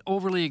episode? just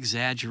overly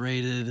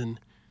exaggerated, and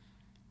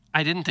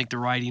I didn't think the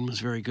writing was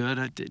very good.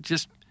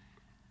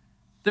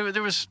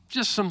 There was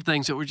just some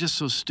things that were just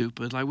so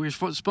stupid. Like we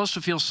were supposed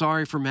to feel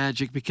sorry for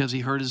Magic because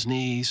he hurt his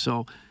knee,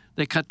 so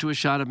they cut to a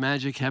shot of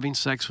Magic having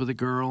sex with a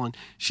girl, and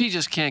she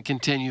just can't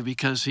continue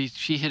because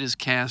she hit his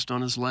cast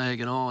on his leg,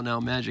 and now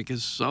Magic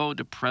is so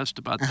depressed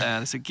about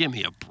that. I said, give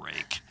me a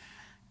break.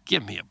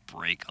 Give me a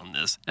break on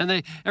this.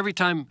 And every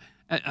time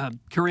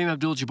Kareem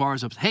Abdul-Jabbar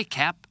is up, hey,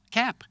 Cap.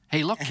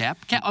 Hey, look, Cap.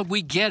 Oh,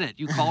 we get it.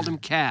 You called him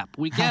Cap.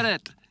 We get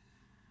it.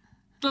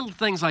 Little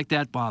things like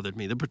that bothered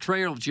me. The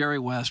portrayal of Jerry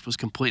West was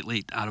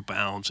completely out of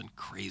bounds and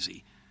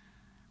crazy.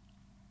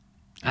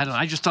 I don't know.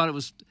 I just thought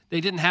they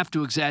didn't have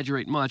to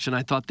exaggerate much, and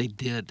I thought they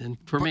did. And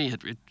for me,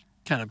 it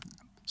kind of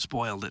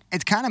spoiled it.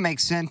 It kind of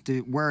makes sense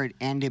to where it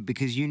ended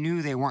because you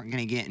knew they weren't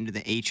going to get into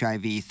the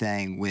HIV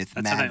thing with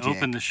That's Magic. how they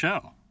opened the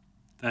show.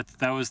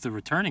 That was the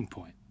returning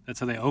point. That's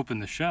how they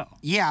opened the show.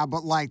 Yeah,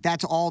 but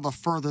that's all the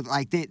further.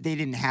 They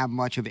didn't have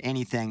much of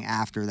anything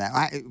after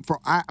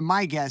that.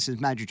 My guess is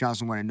Magic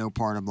Johnson wanted no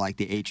part of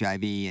the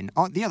HIV, and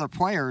the other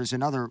players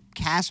and other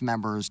cast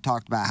members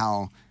talked about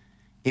how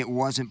it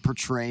wasn't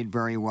portrayed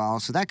very well.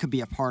 So that could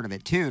be a part of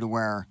it too, to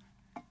where,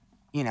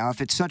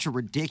 if it's such a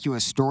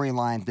ridiculous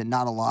storyline that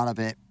not a lot of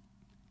it,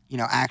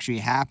 actually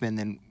happened,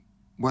 then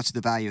what's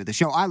the value of the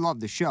show? I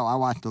love the show. I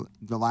watched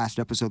the last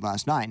episode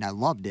last night and I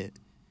loved it.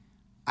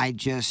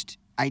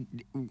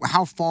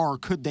 How far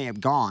could they have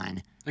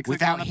gone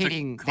without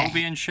hitting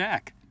Kobe and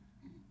Shaq?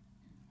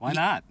 Why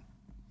not?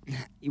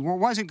 It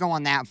wasn't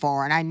going that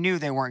far, and I knew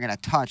they weren't going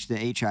to touch the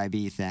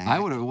HIV thing. I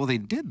would have. Well, they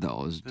did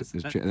though.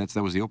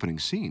 That was the opening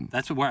scene.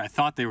 That's where I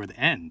thought they were the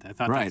end. I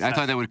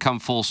thought they would come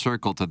full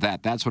circle to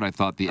that. That's what I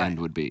thought the end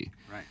would be.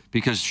 Right.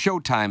 Because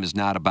Showtime is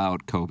not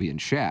about Kobe and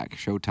Shaq.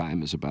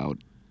 Showtime is about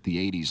the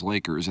 '80s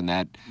Lakers, and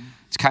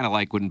it's kind of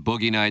like when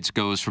Boogie Nights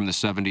goes from the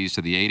 '70s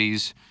to the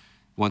 '80s.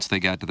 Once they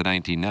got to the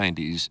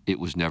 1990s, it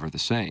was never the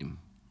same.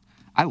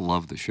 I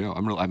love the show.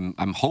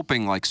 I'm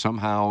hoping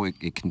somehow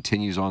it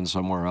continues on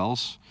somewhere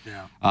else.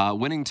 Yeah.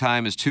 Winning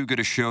Time is too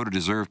good a show to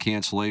deserve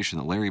cancellation.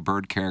 The Larry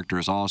Bird character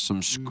is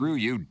awesome. Screw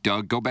you,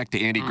 Doug. Go back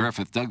to Andy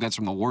Griffith. Doug, that's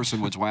from the Worst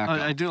Woods Wacko.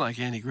 I do like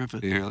Andy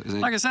Griffith.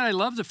 Like I said, I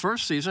loved the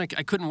first season.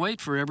 I couldn't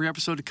wait for every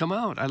episode to come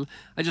out.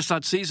 I just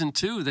thought season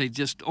 2, they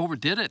just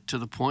overdid it to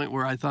the point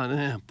where I thought,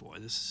 boy,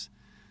 this is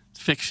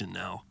fiction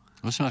now.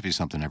 Well, this must be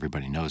something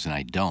everybody knows, and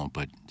I don't.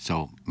 But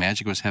so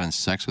Magic was having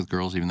sex with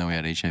girls even though he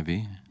had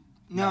HIV?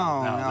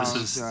 No.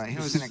 This he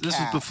was in a This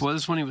cast. was before.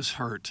 This is when he was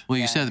hurt. Well,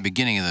 you said at the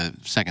beginning of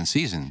the second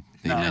season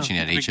they mentioned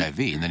he had HIV,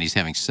 and then he's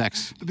having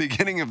sex. The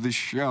beginning of the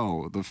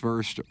show, the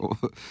first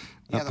episode.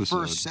 The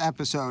first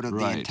episode of the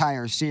Right.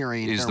 entire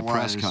series is the there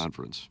press was-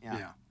 conference.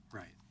 Yeah.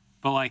 Right.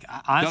 But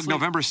honestly, Doug,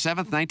 November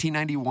 7th,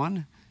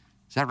 1991?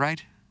 Is that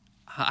right?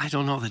 I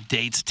don't know the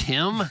dates,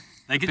 Tim.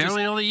 They could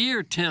Barely know the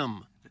year,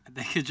 Tim.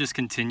 They could just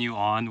continue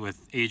on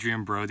with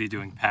Adrian Brody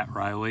doing Pat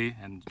Riley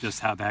and just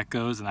how that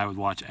goes, and I would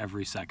watch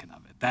every second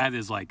of it. That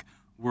is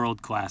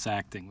world-class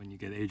acting when you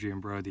get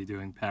Adrian Brody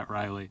doing Pat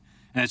Riley,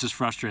 and it's just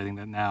frustrating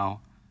that now,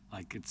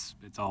 it's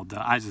all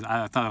done.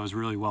 I thought it was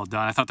really well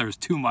done. I thought there was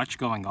too much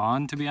going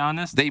on, to be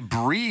honest. They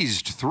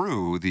breezed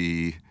through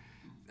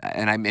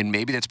and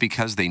maybe that's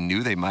because they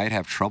knew they might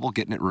have trouble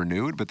getting it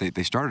renewed, but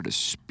they started to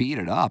speed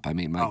it up. I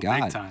mean, my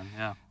God. Big time,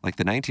 yeah. Like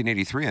the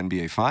 1983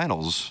 NBA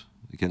Finals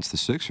against the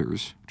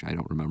Sixers, which I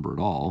don't remember at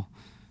all.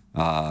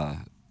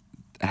 And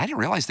I didn't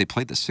realize they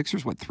played the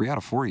Sixers, 3 out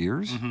of 4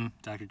 years? Mm-hmm.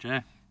 Dr.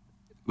 J.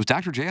 Was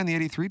Dr. J on the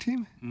 83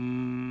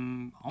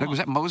 team? Doug, was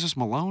that Moses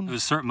Malone? It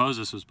was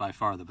Moses was by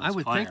far the best I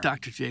would player. think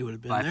Dr. J would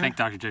have been But there. I think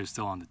Dr. J was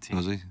still on the team.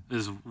 Was he? It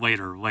was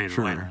later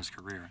in his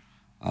career.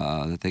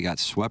 That they got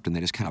swept and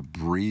they just kind of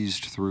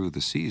breezed through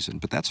the season.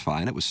 But that's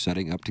fine. It was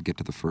setting up to get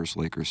to the first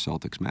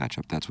Lakers-Celtics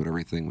matchup. That's what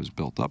everything was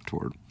built up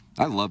toward.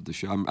 I love the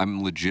show.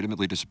 I'm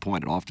legitimately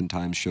disappointed.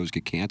 Oftentimes shows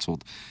get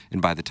canceled,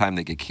 and by the time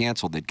they get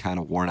canceled, they'd kind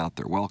of worn out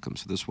their welcome.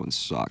 So this one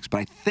sucks. But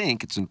I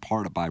think it's in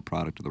part a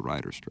byproduct of the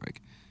writer's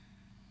strike.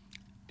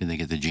 Did they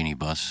get the Jeannie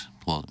Buss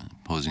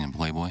posing in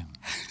Playboy?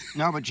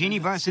 No, but Jeannie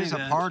Buss is a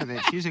part of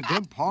it. She's a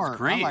good part.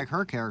 Great. I like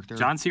her character.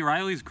 John C.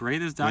 Reilly's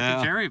great as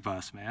Dr. Jerry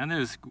Buss, man. It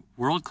was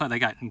world class. They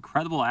got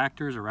incredible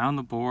actors around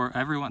the board.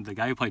 Everyone, the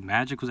guy who played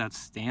Magic was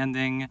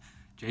outstanding.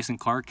 Jason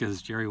Clarke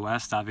as Jerry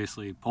West,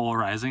 obviously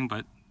polarizing,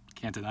 but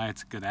can't deny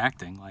it's good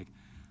acting.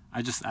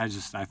 I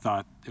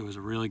thought it was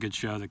a really good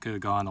show that could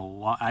have gone a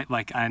lot.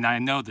 And I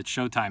know that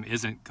Showtime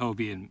isn't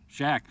Kobe and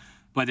Shaq,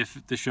 but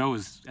if the show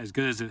is as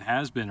good as it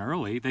has been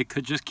early, they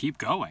could just keep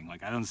going.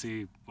 I don't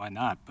see why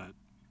not, but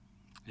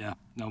yeah,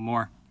 no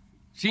more.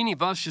 Jeannie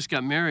Buss just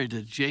got married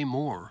to Jay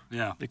Moore,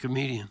 the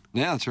comedian.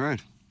 Yeah, that's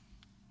right.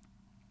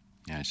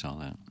 Yeah, I saw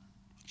that.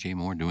 Jay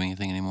Moore doing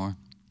anything anymore?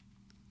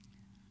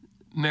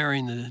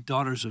 Marrying the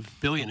daughters of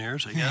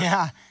billionaires, I guess.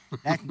 Yeah,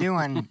 that's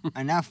doing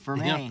enough for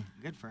me. Yeah.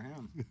 Good for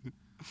him.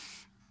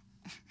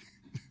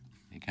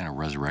 kind of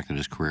resurrected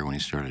his career when he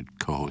started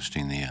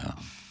co-hosting the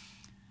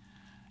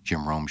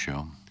Jim Rome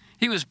show.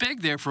 He was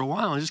big there for a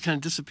while and just kind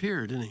of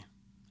disappeared, didn't he?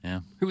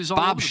 Yeah. He was all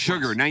Bob over the Sugar,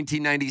 place.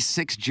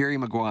 1996, Jerry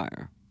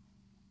Maguire.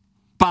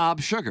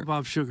 Bob Sugar.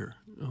 Bob Sugar.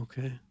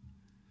 Okay.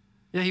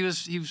 Yeah, he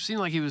seemed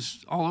like he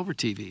was all over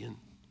TV, and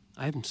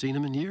I haven't seen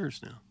him in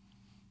years now.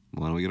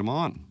 Why don't we get him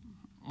on?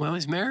 Well,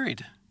 he's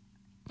married.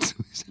 He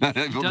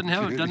doesn't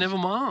have a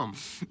mom.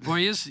 Boy,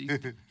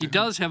 he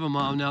does have a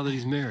mom now that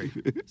he's married.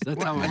 So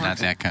that's how it But works. not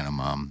that kind of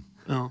mom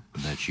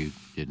that you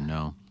didn't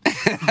know.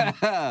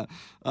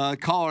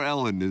 Caller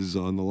Ellen is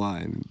on the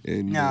line.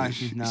 And, No,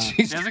 she's not.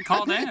 She hasn't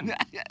called in.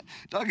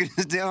 Doug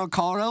is down.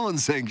 Caller Ellen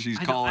saying she's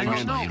calling I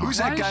don't in. know. Who's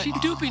Why that guy? is she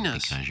duping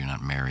us? Because you're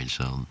not married,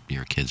 so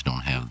your kids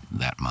don't have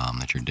that mom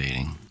that you're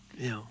dating.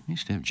 Yeah. You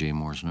used to have Jay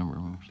Moore's number.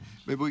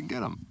 Maybe we can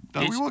get him.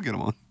 Doug, we will get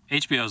him on.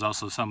 HBO is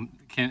also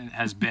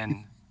has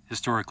been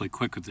historically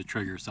quick with the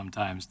trigger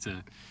sometimes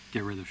to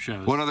get rid of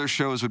shows. What other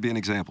shows would be an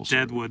example? sir?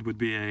 Deadwood would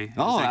be a.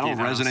 Oh, as that'll Iggy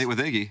knows. resonate with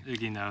Iggy.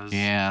 Iggy knows.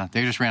 Yeah,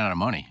 they just ran out of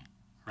money.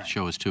 Right. The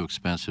show was too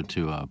expensive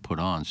to put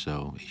on,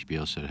 so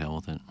HBO said hell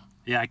with it.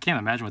 Yeah, I can't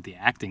imagine what the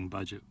acting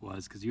budget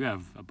was because you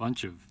have a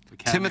bunch of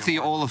Academy Timothy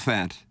Award-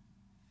 Oliphant.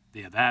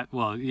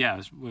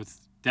 Yeah,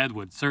 with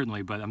Deadwood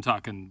certainly, but I'm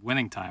talking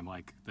Winning Time.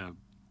 Like the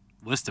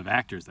list of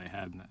actors they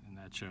had in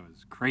that show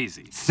is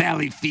crazy.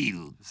 Sally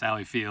Field.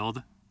 Sally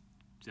Field,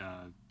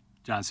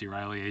 John C.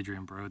 Reilly,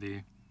 Adrian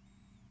Brody.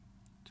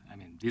 I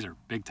mean, these are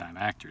big time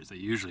actors that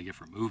you usually get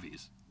for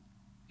movies.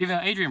 Even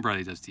though Adrian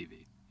Brody does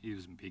TV. He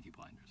was in Peaky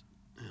Blinders.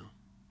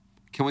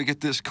 Can we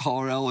get this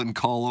caller Ellen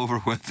call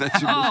over with?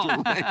 That's your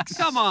Mr. Lakes.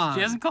 Come on.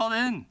 She hasn't called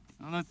in.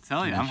 I don't know what to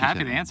tell you. Yeah, I'm she's happy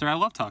had to enough. answer. I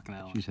love talking to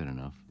Ellen. She's had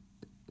enough.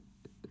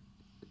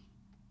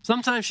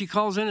 Sometimes she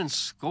calls in and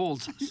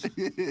scolds us.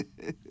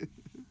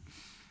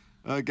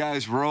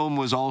 Guys, Rome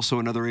was also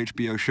another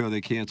HBO show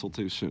they canceled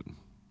too soon.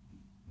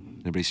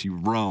 Everybody see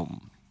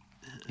Rome.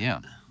 Yeah,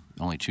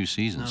 only 2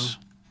 seasons.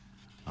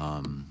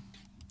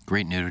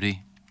 Great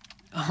nudity.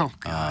 Oh,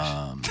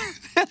 gosh.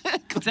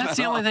 If that's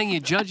the only thing you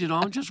judge it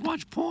on, just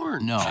watch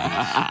porn. No.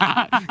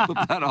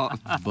 Clip that off.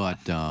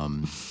 But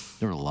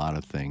there were a lot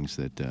of things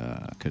that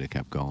could have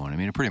kept going. I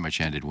mean, it pretty much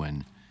ended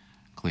when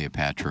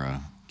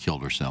Cleopatra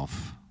killed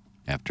herself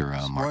after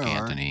Mark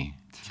Spoiler. Antony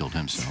killed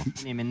himself.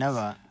 Didn't even know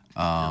that.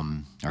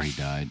 Or he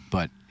died.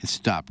 But it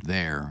stopped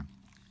there.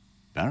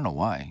 I don't know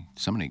why.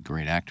 So many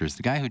great actors.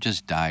 The guy who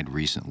just died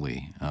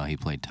recently, he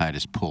played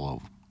Titus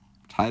Pullo.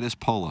 Titus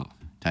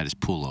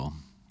Pullo.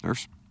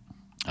 There's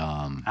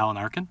Alan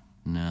Arkin?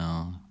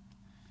 No.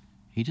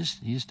 He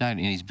just died,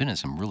 and he's been in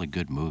some really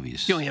good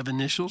movies. Can we have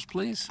initials,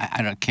 please?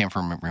 I can't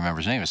remember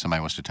his name. If somebody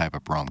wants to type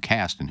up Rome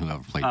cast and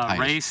whoever played Titus.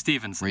 Ray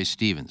Stevens. Ray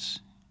Stevens.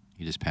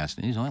 He just passed.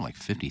 He's only like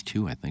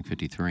 52, I think,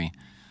 53.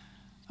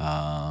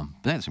 But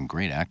they had some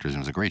great actors. It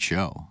was a great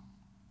show.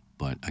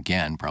 But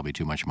again, probably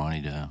too much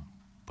money to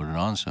put it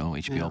on, so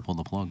HBO pulled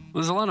the plug.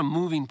 There's a lot of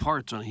moving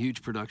parts on a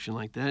huge production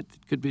like that.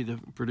 It could be the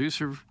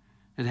producer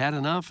had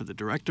enough, or the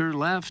director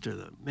left, or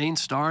the main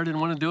star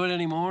didn't want to do it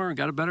anymore, or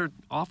got a better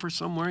offer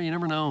somewhere. You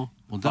never know.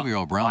 Well,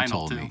 W.O. Brown Final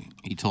told too. me.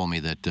 He told me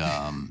that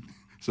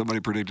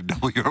Somebody predicted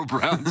W.O.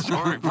 Brown's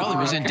story. Well, he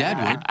was in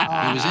Deadwood. He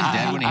was in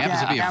Deadwood. He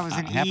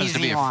happens to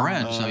be a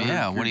friend. So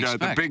yeah, what do you got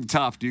expect? the big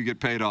tough. Do you get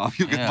paid off?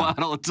 You can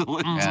bottle it till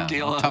it's Yeah,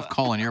 tequila. well, tough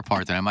call on your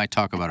part. That I might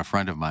talk about a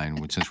friend of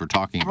mine since we're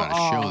talking about a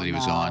show that he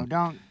was on.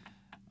 Don't.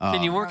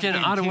 Can you work in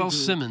Don't get Ottawell too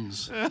deep.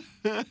 Simmons?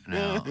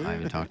 No, I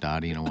haven't talked to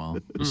Adi in a while.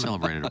 He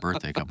celebrated a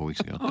birthday a couple weeks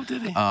ago. Oh,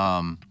 did he?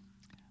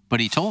 But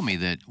he told me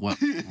that what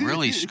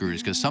really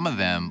screws, because some of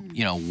them,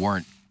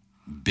 weren't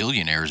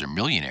billionaires or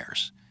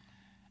millionaires.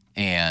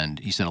 And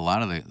he said a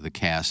lot of the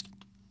cast,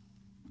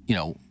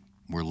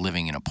 were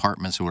living in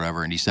apartments or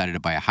whatever, and decided to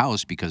buy a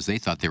house because they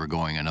thought they were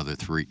going another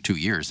 2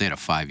 years. They had a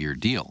 5-year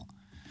deal.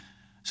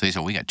 So they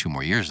said, we got 2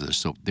 more years of this.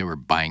 So they were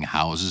buying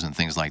houses and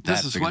things like that.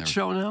 This is figuring what they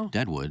show were- now?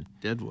 Deadwood.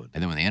 Deadwood.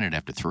 And then when they ended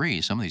after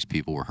 3, some of these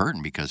people were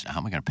hurting because how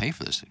am I going to pay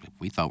for this?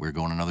 We thought we were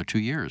going another 2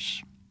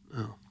 years.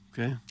 Oh,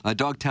 okay.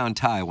 Dogtown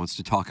Ty wants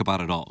to talk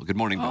about it all. Good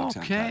morning,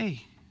 Dogtown Ty.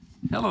 Okay.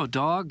 Hello,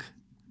 dog.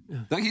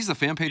 Doug, he's the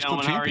fan page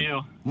club Gentlemen, how are champion.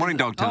 you? Morning,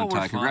 Dogtown we're Ty.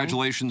 fine.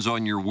 Congratulations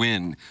on your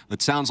win.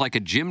 It sounds like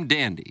a Jim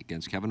Dandy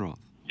against Kevin Roth.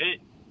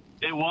 It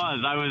was.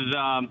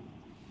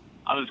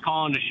 I was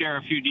calling to share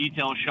a few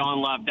details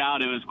Sean left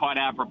out. It was quite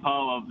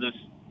apropos of this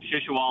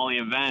Shishawali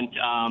event.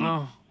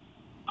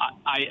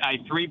 I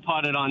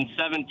 3-putted on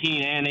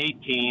 17 and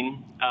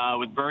 18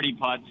 with birdie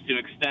putts to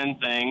extend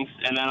things,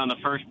 and then on the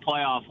first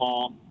playoff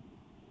hole,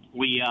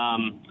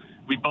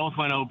 we both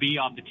went OB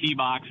off the tee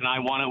box, and I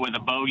won it with a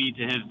bogey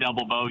to his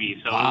double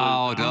bogey. So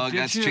Wow, it was, Doug,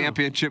 that's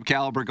championship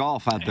caliber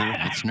golf out there.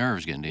 It's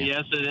nerves getting to you.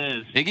 yes, it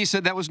is. Iggy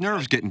said that was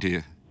nerves getting to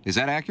you. Is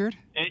that accurate?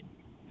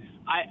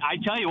 I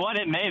tell you what,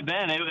 it may have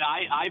been.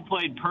 I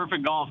played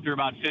perfect golf through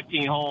about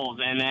 15 holes,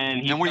 and then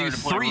he And were you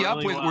started to play 3 up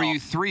really with? well. Were you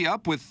 3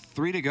 up with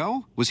 3 to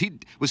go? Was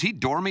he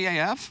dormy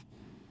AF?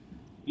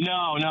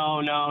 No.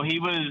 He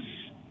was.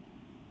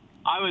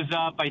 I was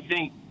up, I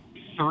think,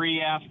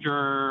 3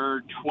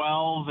 after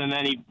 12, and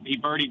then he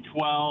birdied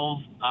 12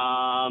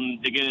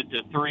 to get it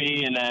to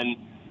 3, and then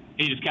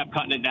he just kept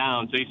cutting it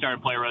down. So he started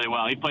to play really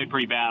well. He played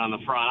pretty bad on the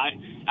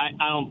front. I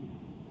don't.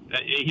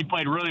 He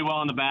played really well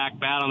on the back,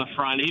 bad on the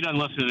front. He doesn't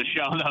listen to the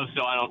show though,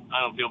 so I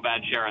don't feel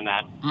bad sharing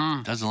that.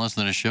 Doesn't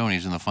listen to the show, and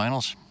he's in the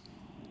finals.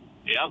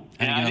 Yep.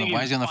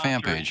 Why is he on the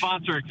fan page?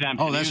 Sponsor exemption.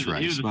 Oh, that's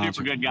right. He was a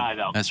super good guy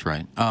though. That's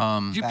right.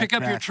 Did you pick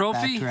up your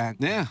trophy?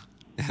 Yeah,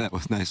 that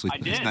was nicely. I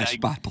did. Nice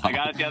spot block. I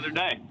got it the other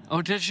day.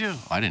 Oh, did you?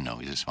 I didn't know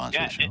he was a sponsor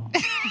of the show.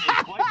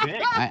 It's quite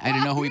big. I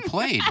didn't know who he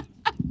played.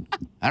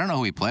 I don't know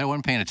who he played. I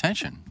wasn't paying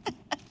attention.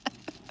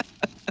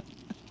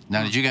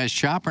 Now, did you guys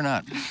chop or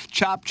not?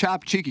 Chop,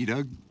 cheeky,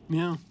 Doug.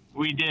 Yeah.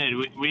 We did.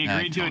 We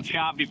agreed to a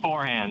chop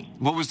beforehand.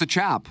 What was the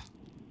chop?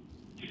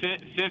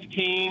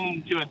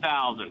 15 to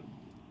 1,000.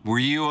 Were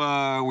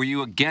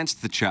you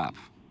against the chop?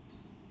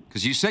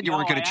 Because you said you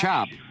weren't going to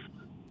chop.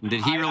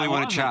 Did he really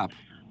want to chop?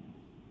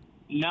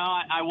 No,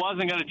 I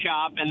wasn't going to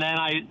chop, and then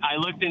I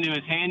looked into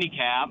his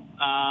handicap,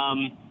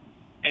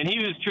 and he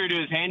was true to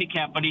his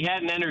handicap, but he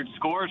hadn't entered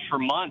scores for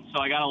months,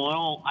 so I got a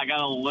little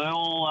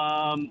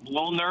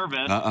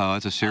nervous.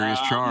 That's a serious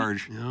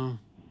charge. Yeah.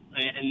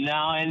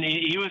 And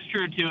he was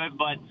true to it,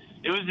 but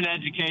it was an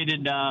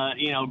educated,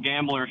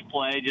 gambler's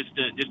play just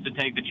to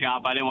take the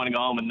chop. I didn't want to go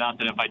home with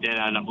nothing if I did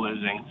end up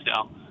losing.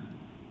 So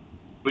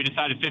we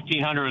decided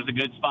 1,500 was a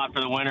good spot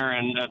for the winner,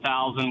 and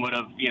 1,000 would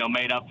have,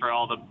 made up for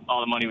all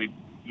the money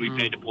we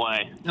paid to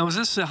play. Now, was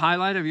this the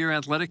highlight of your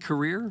athletic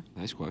career?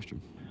 Nice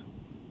question.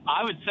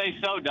 I would say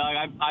so, Doug.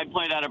 I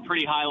played at a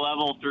pretty high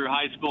level through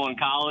high school and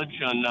college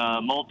on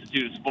a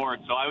multitude of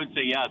sports, so I would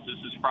say yes,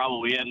 this is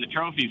probably it. And the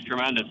trophy's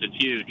tremendous. It's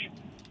huge.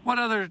 What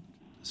other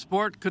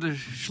sport could a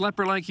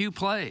schlepper like you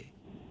play?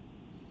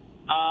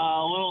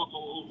 A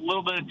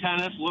little bit of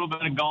tennis, a little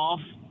bit of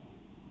golf.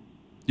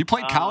 You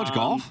played college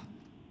golf?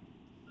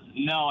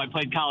 No, I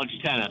played college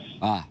tennis.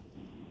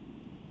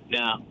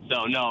 Yeah,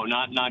 so no,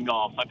 not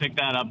golf. I picked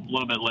that up a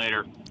little bit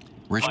later.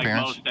 Rich like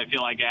parents? Most, I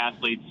feel like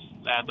athletes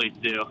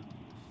do.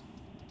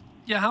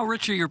 Yeah, how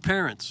rich are your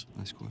parents?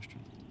 Nice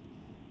question.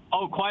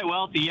 Oh, quite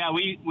wealthy. Yeah,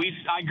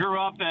 I grew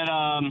up at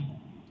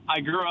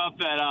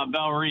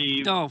Belle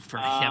Reve. Oh, for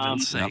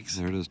heaven's sakes!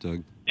 There it is,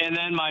 Doug. And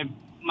then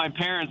my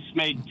parents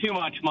made too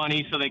much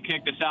money, so they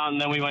kicked us out,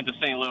 and then we went to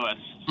St. Louis.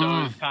 So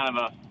it was kind of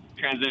a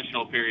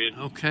transitional period.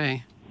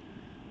 Okay.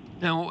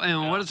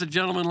 And what does a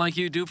gentleman like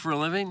you do for a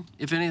living,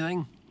 if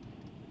anything?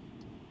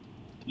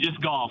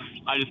 Just golf.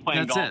 I just play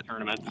in golf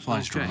tournaments.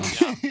 Flies drone.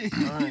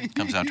 All right.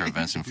 Comes out to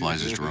events and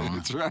flies his drone.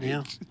 That's right.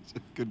 Yeah. It's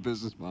a good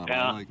business model.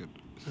 Yeah. I like it.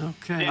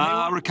 Okay.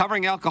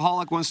 Recovering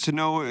alcoholic wants to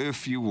know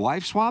if you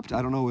wife swapped.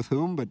 I don't know with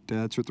whom, but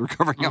that's what the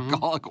recovering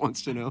alcoholic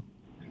wants to know.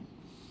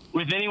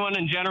 With anyone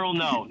in general,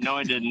 no. No,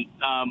 I didn't.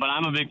 But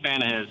I'm a big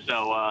fan of his,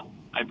 so I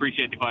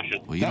appreciate the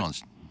question. Well,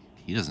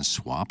 he doesn't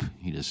swap.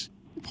 He just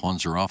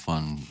pawns her off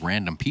on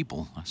random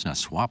people. That's not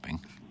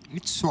swapping.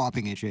 It's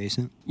swapping it,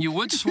 Jason. You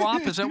would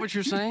swap? Is that what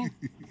you're saying?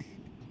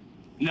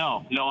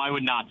 No, I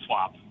would not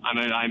swap. I'm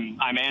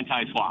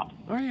anti-swap.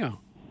 Are you?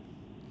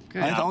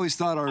 Okay. I've always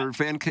thought our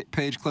fan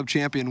page club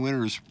champion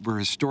winners were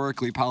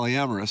historically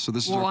polyamorous, so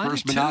this is our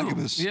first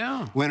monogamous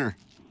winner.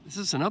 This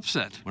is an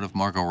upset. What if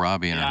Margot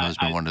Robbie and her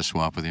husband wanted to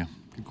swap with you?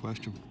 Good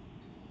question.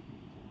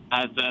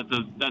 That's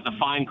a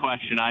fine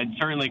question. I'd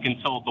certainly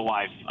consult the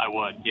wife. I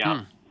would,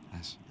 yeah.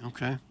 Nice.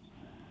 Okay.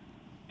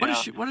 What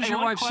does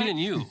your wife see in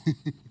you?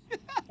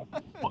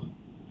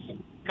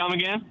 Come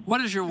again? What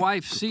does your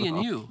wife see in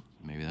you?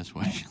 Maybe that's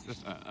why.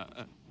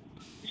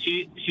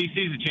 She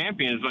sees a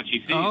champion is what she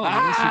sees. Oh,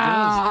 yes, she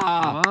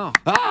does.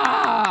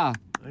 Wow.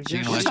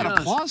 Where's that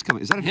applause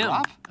coming? Is that a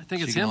drop? I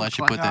think it's She him. gonna let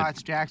you put that.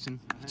 it's Jackson.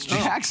 It's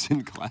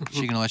Jackson clap.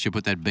 She gonna let you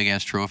put that big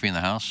ass trophy in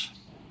the house?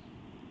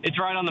 It's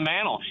right on the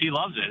mantle. She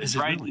loves it. It's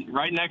right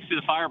next to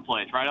the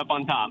fireplace, right up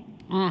on top.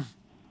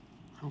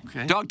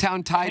 Okay.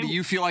 Dogtown Ty, do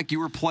you feel like you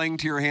were playing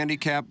to your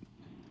handicap?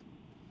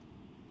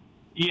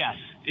 Yes.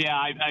 Yeah,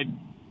 I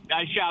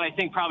shot, I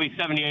think, probably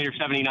 78 or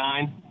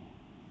 79.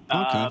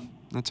 Okay.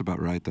 That's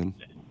about right then.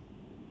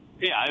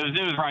 Yeah, it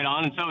was right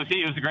on, and so was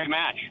he. It was a great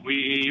match.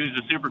 He was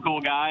a super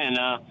cool guy, and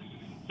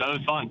so it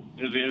was fun.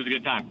 It was a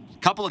good time.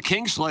 Couple of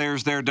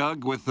Kingslayers there,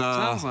 Doug, with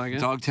Sounds like it.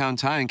 Dogtown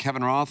Ty and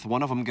Kevin Roth.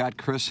 One of them got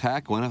Chris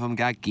Heck, one of them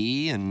got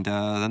Guy, and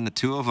then the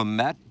two of them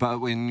met. But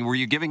were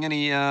you giving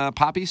any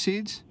poppy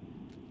seeds?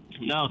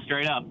 No,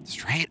 straight up.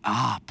 Straight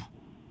up.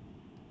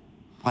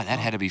 Boy, that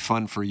had to be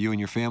fun for you and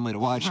your family to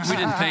watch. We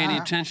didn't pay any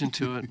attention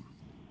to it.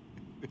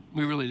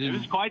 We really It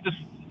was didn't.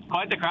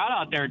 quite the crowd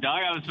out there, Doug.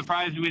 I was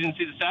surprised we didn't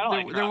see the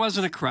satellite crowd. There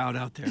wasn't a crowd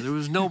out there. There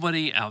was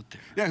nobody out there.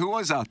 Yeah, who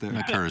was out there?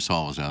 Curtis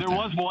Hall was out there. There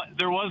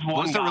was one.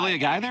 Was there really a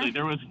guy actually.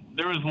 there?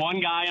 There was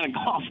one guy in a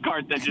golf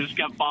cart that just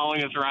kept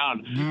following us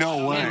around.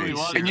 No way. I don't know who he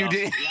was, And you though.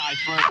 did? Yeah,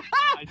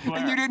 I swear.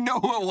 And you didn't know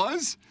who it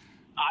was?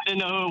 I didn't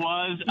know who it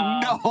was.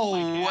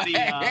 No my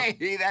caddy,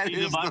 way. That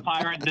he's is a butt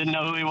pirate. Didn't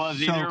know who he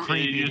was So either.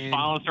 creepy, He just dude.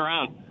 followed us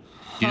around.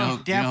 You know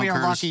Definitely who are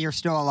Curtis, lucky you're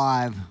still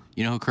alive.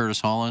 You know who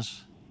Curtis Hall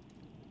is?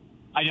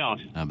 I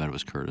don't. I bet it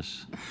was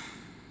Curtis.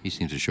 He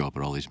seems to show up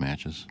at all these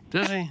matches.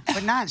 Does he?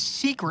 But not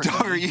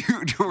secretly.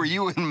 Were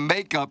you in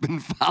makeup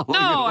and following No,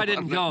 him I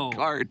didn't on the go.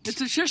 cart?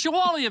 It's a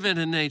Shishawali event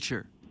in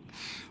nature.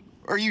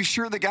 Are you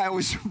sure the guy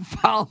was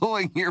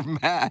following your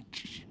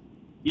match?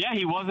 Yeah,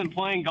 he wasn't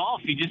playing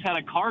golf. He just had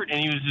a cart,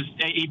 and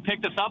he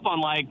picked us up on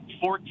like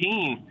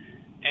 14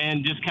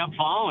 and just kept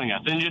following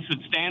us, and just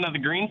would stand on the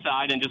green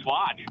side and just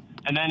watch.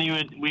 And then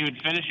we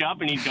would finish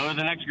up, and he'd go to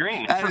the next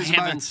green.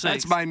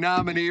 That's my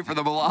nominee for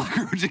the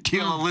Milagro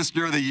Tequila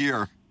Listener of the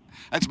Year.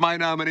 That's my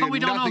nominee. But we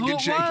don't know who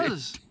it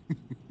was.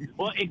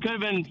 Well, it could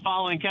have been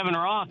following Kevin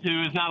Roth,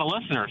 who is not a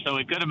listener. So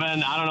it could have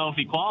been, I don't know if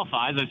he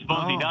qualifies. I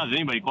suppose he does.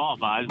 Anybody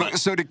qualifies. But,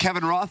 so did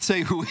Kevin Roth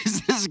say, who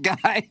is this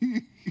guy?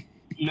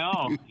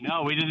 No,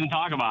 we didn't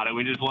talk about it.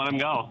 We just let him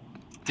go.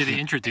 Did he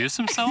introduce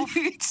himself?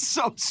 It's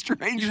so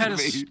strange You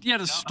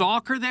had a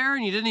stalker there,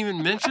 and you didn't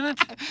even mention it?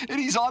 And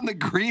he's on the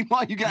green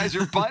while you guys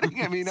are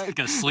putting. I mean, like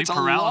a sleep it's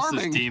paralysis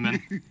alarming.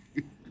 demon.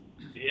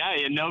 Yeah,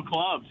 he had no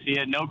clubs. He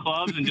had no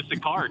clubs and just a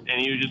cart,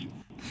 and he was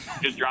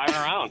just driving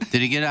around.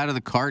 Did he get out of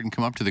the cart and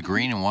come up to the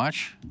green and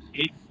watch?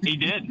 He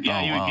did.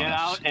 Yeah, he would get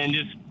out and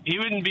he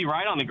wouldn't be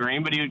right on the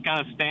green, but he would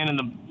kind of stand in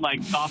the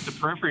off the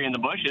periphery in the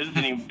bushes,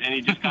 and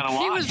he just kind of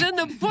watched. He was in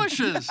the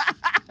bushes.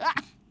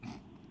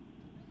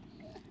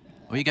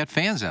 Well, you got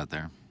fans out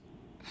there.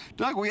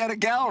 Doug, we had a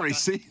gallery.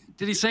 See?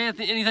 Did he say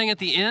anything at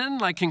the end,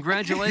 like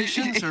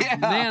congratulations, or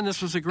man,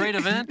 this was a great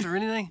event, or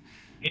anything?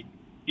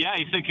 Yeah,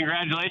 he said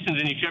congratulations,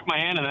 and he shook my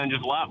hand and then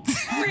just left.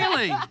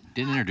 Really?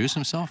 Didn't introduce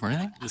himself or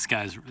anything? This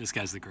guy's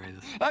the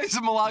greatest. He's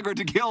the Milagro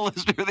Tequila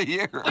Listener of the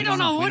Year. We don't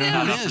know who it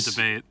Not up is. for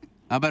debate.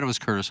 I bet it was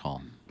Curtis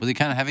Hall. Was he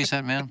kind of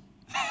heavy-set man?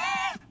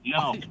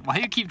 No. Why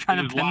do you keep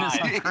trying to pin this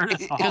on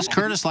Curtis Hall? Because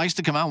Curtis likes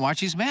to come out and watch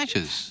these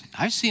matches.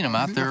 I've seen him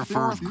out there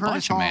for a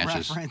bunch of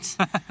matches. Curtis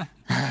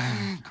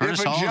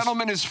If a Hall's-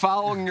 gentleman is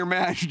following your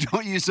match,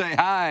 don't you say,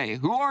 hi,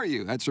 who are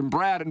you? That's from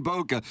Brad in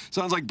Boca.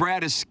 Sounds like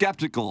Brad is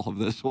skeptical of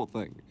this whole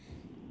thing.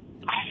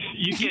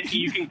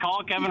 You can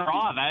call Kevin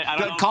Roth. I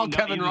don't know. Call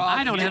Kevin Roth.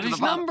 I don't have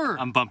his number.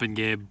 I'm bumping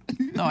Gabe.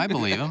 No, I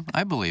believe him.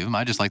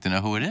 I just like to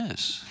know who it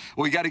is.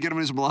 Well, you got to get him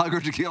his Milagro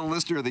Tequila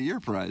Listener of the Year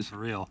prize. For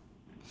real.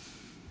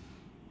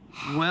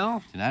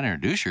 Well, Did not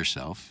introduce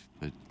yourself,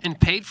 but and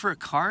paid for a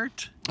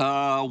cart?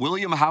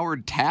 William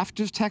Howard Taft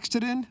just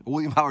texted in.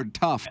 William Howard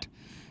Tuft.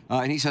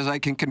 And he says, I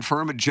can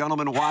confirm a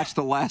gentleman watched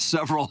the last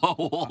several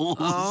holes.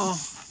 Oh.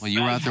 well,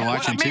 you were out there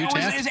watching too,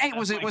 Taft?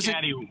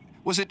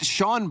 Was it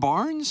Sean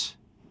Barnes?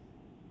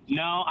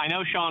 No, I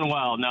know Sean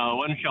well. No, it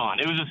wasn't Sean.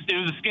 It was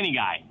a skinny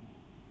guy.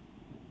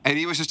 And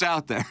he was just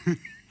out there.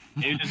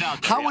 He was just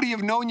out there. How would he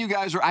have known you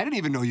guys were? I didn't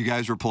even know you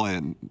guys were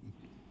playing.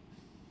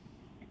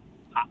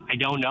 I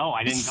don't know.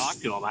 I didn't talk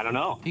to him. I don't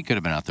know. He could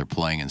have been out there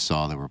playing and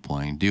saw they were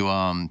playing. Did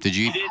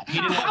you?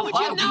 How would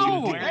you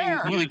know?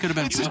 Well, he could have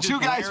been. It's just two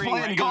guys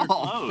playing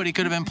golf. But he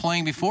could have been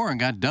playing before and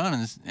got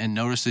done and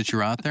noticed that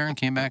you're out there and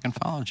came back and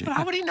followed you. But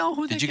how would he know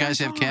who Did you guys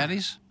have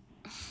caddies?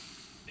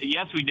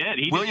 Yes, we did.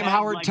 He William just had,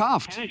 Howard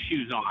Tuft. Tennis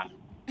shoes on.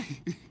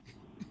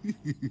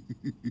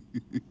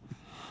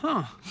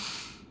 Huh.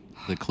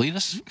 The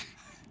Cletus?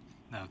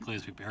 No,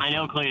 Cletus be barefoot. I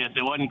know Cletus.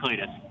 It wasn't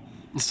Cletus.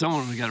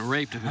 Someone would have got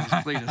raped if it was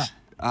Cletus.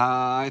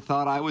 I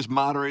thought I was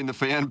moderating the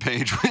fan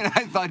page.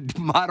 I thought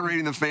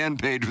moderating the fan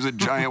page was a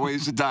giant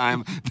waste of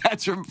time.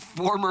 That's from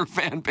former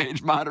fan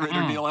page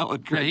moderator Neil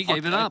Allen. Yeah, he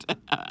gave it up.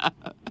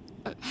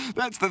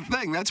 That's the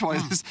thing. That's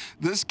why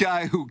this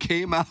guy who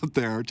came out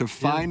there to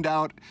find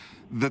out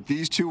that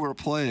these two were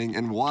playing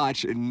and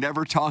watch and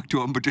never talked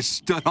to him, but just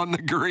stood on the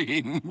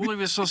green. Well, he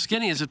was so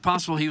skinny. Is it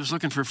possible he was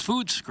looking for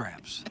food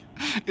scraps?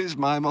 Is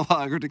my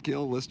Milagro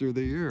Tequila Listener of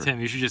the Year. Tim,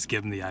 you should just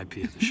give him the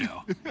IP of the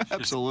show.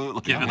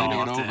 Absolutely. Give it Hand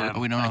all it to over. him.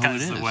 We don't know That who it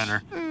guy's is. the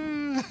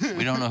winner.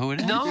 We don't know who it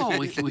is. No,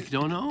 we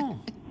don't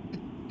know.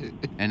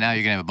 And now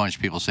you're going to have a bunch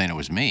of people saying it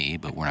was me,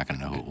 but we're not going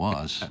to know who it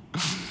was.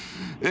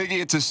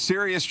 Iggy, it's a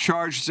serious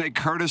charge to say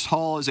Curtis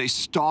Hall is a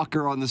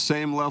stalker on the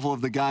same level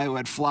of the guy who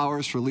had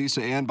flowers for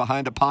Lisa Ann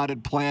behind a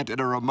potted plant in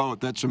a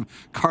remote. That's from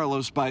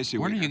Carlos Spicy.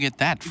 Where do you get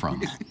that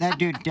from? That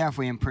dude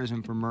definitely in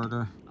prison for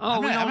murder.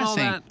 Oh, we don't I'm know not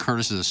saying that.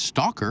 Curtis is a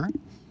stalker.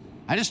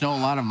 I just know a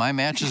lot of my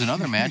matches and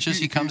other matches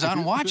he comes out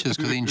and watches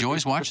because he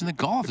enjoys watching the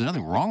golf. There's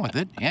nothing wrong with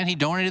it. And he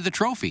donated the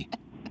trophy.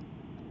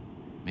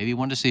 Maybe he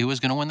wanted to see who was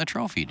going to win the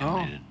trophy he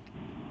donated.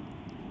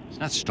 It's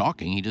not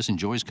stalking. He just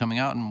enjoys coming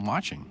out and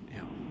watching. Yeah.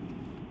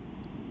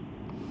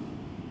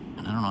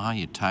 And I don't know how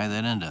you tie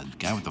that into the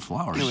guy with the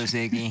flowers. It was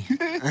Iggy.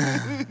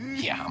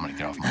 Yeah, I'm going to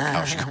get off my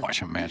couch and go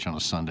watch a match on a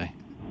Sunday.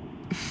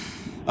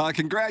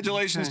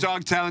 Congratulations,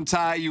 Dogtown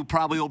Ty. You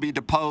probably will be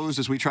deposed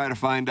as we try to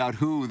find out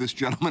who this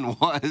gentleman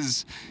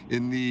was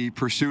in the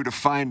pursuit of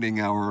finding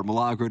our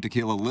Milagro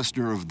Tequila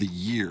Listener of the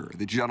Year.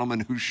 The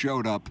gentleman who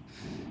showed up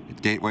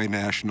at Gateway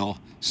National,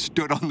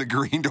 stood on the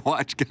green to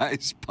watch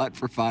guys putt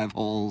for 5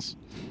 holes,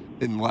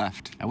 and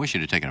left. I wish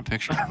you'd have taken a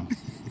picture of him.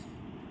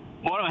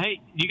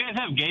 Hey, do you guys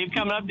have Gabe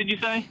coming up, did you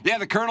say? Yeah,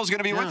 the Colonel's going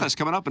to be with us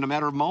coming up in a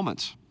matter of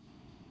moments.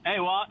 Hey,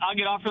 well, I'll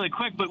get off really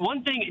quick. But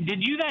one thing,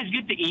 did you guys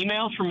get the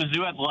emails from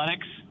Mizzou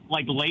Athletics,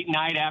 like late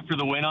night after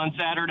the win on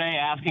Saturday,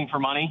 asking for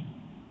money?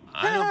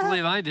 I don't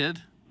believe I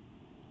did.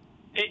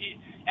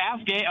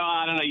 Ask Gabe. Oh,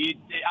 I don't know.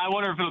 I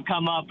wonder if it'll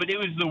come up, but it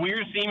was the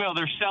weirdest email.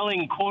 They're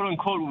selling "quote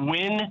unquote"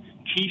 win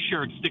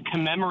T-shirts to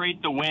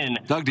commemorate the win.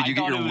 Doug, did you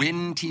get your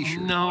win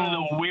T-shirt? No. One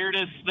of the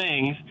weirdest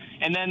things.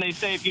 And then they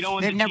say if you don't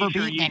want They've the never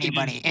T-shirt, beaten you can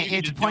anybody. just,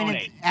 It's just pointed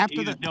donate. after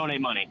you the just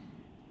donate money.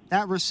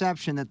 that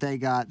reception that they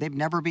got. They've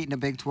never beaten a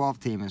Big 12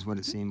 team, is what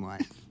it seemed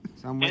like.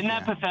 So I'm with Isn't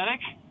that ya. pathetic?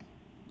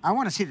 I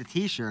want to see the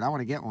T-shirt. I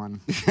want to get one.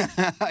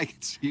 I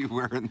can see you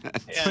wearing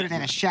that. Put it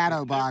in a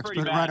shadow box. Put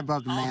it right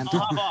above the mantle.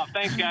 I'll hop off.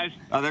 Thanks, guys.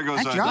 Oh, there goes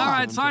Nice our job. All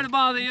right, sorry to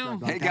bother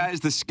you. Hey, guys,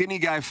 the skinny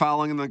guy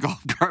following in the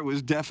golf cart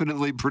was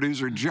definitely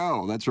producer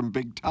Joe. That's from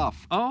Big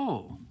Tough.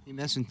 Oh. He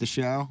missing the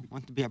show.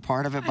 Want to be a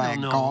part of it I by a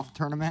don't know. golf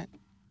tournament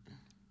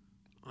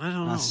I don't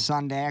on know. a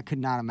Sunday. I could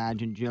not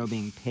imagine Joe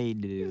being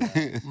paid to do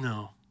that.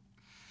 No.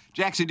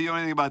 Jackson, do you know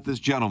anything about this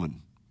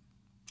gentleman?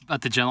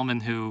 About the gentleman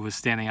who was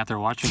standing out there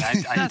watching, I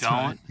That's don't.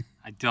 right.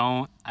 I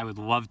don't. I would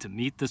love to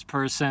meet this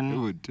person.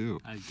 Who would too?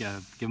 I'd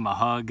give him a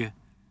hug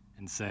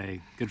and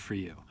say, good for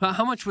you.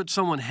 How much would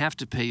someone have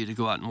to pay you to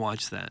go out and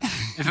watch that?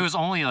 If it was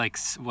only like,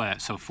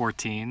 what, so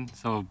 14?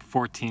 So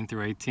 14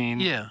 through 18?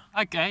 Yeah.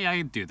 Okay,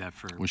 I'd do that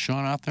for... Was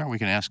Sean out there? We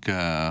can ask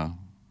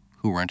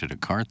who rented a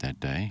cart that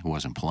day who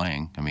wasn't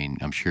playing. I mean,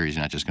 I'm sure he's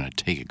not just going to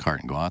take a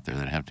cart and go out there.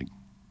 They'd have to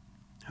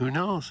Who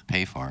knows?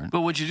 pay for it.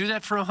 But would you do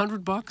that for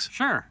 $100?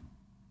 Sure.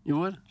 You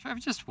would? Sure,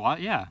 just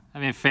what? Yeah. I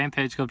mean, Fan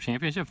Page Club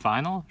Championship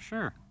final?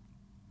 Sure.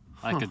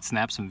 I could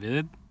snap some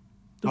vid.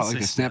 Oh, like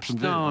a snap some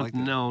video. I like that.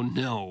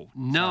 No.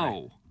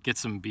 Sorry. Get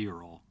some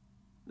B-roll.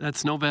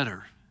 That's no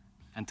better.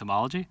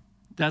 Entomology?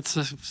 That's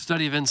a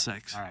study of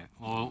insects. All right.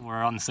 Well,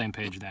 we're on the same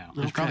page now.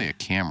 There's probably a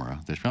camera.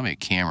 There's probably a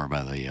camera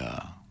by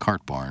the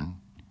cart barn,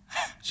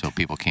 so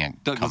people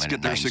can't Doug, come let's in get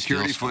at their night and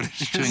security steal footage.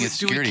 stuff. Doing it Do we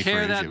security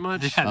care footage. that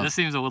much? Yeah, this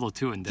seems a little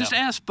too in-depth. Just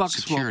ask Buck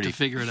Swope Security. to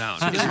figure it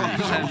out. He's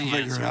have the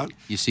answer.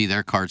 You see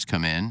their carts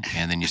come in,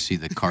 and then you see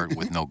the cart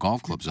with no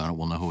golf clubs on it.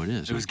 We'll know who it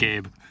is. It was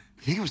Gabe.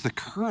 He was the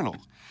Colonel.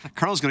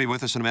 Colonel's going to be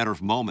with us in a matter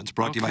of moments.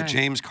 Brought to you by Okay.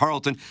 James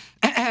Carlton.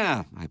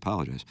 I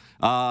apologize.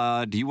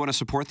 Do you want to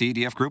support the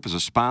EDF Group as a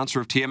sponsor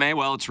of TMA?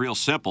 Well, it's real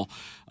simple.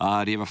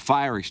 Do you have a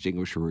fire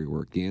extinguisher where you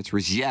work? The answer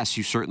is yes,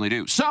 you certainly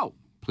do. So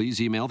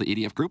please email the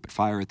EDF Group at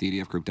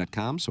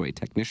fire@theedfgroup.com so a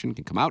technician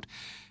can come out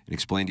and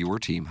explain to your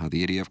team how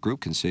the EDF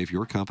Group can save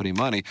your company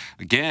money.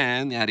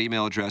 Again, that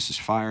email address is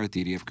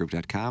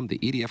fire@theedfgroup.com. The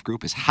EDF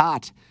Group is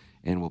hot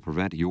and will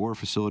prevent your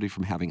facility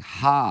from having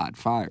hot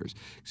fires.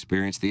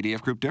 Experience the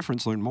EDF Group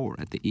difference. Learn more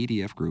at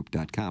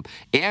theedfgroup.com.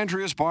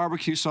 Andrea's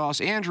Barbecue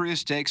Sauce, Andrea's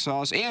Steak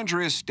Sauce,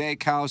 Andrea's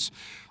Steakhouse.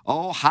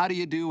 Oh, how do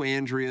you do,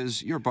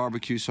 Andrea's? Your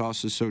barbecue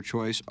sauce is so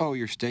choice. Oh,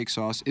 your steak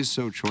sauce is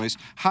so choice.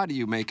 How do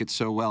you make it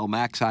so well,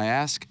 Max, I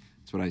ask?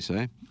 That's what I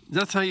say.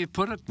 That's how you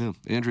put it? Yeah,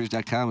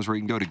 Andreas.com is where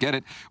you can go to get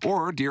it,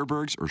 or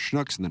Deerberg's or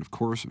Schnucks, and then, of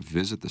course,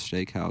 visit the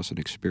steakhouse and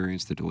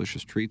experience the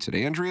delicious treats at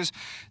Andrea's.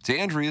 It's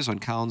Andrea's on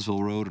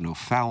Collinsville Road in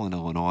O'Fallon,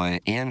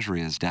 Illinois.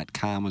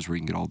 Andreas.com is where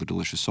you can get all the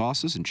delicious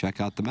sauces and check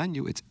out the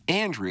menu. It's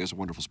Andrea's, a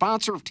wonderful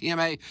sponsor of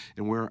TMA,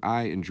 and where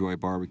I enjoy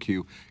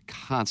barbecue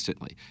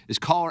constantly. Is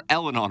caller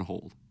Ellen on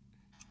hold?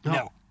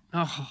 No.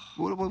 Oh,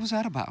 What was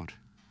that about?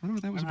 I wonder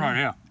what that was about. Right,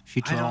 yeah.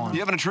 She trolling. You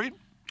having a treat?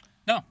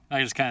 No,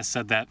 I just kind of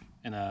said that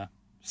in a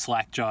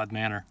slack-jawed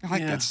manner. I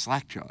like Yeah. that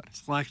slack-jawed.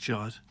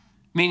 slack-jawed.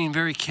 Meaning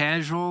very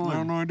casual. I have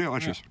And no idea.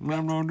 Watch this. I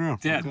have no idea.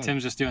 Yeah, Okay.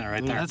 Tim's just doing it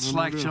right there. that's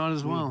slack-jawed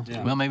as well.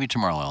 Yeah. Well, maybe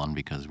tomorrow, Ellen,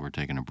 because we're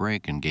taking a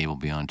break, and Gabe will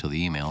be on till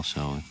the email,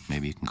 so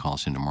maybe you can call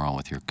us in tomorrow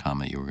with your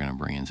comment you were going to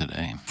bring in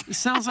today. It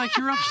sounds like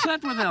you're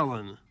upset with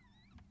Ellen.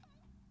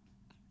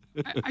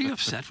 Are you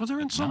upset with her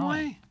in some No.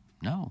 way?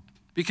 No.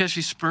 Because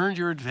she spurned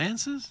your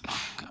advances?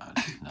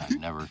 God, I've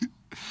never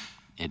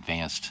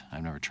advanced.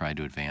 I've never tried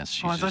to advance.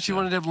 She's I thought just, you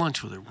wanted to have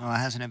lunch with her. Oh, it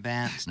hasn't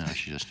advanced. No,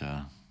 she's just So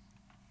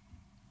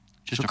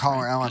a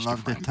caller friend. Ellen Just a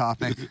loved the friend.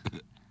 topic.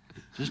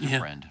 Just a Yeah.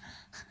 friend.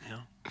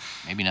 Yeah.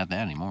 Maybe not that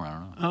anymore. I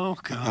don't know. Oh,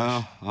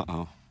 gosh.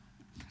 Uh-oh.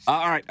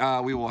 All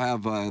right, we will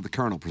have the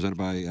Colonel, presented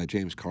by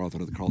James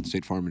Carlton of the Carlton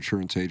State Farm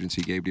Insurance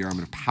Agency, Gabe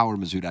DeArmond of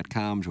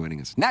PowerMizzou.com,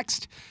 joining us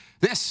next.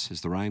 This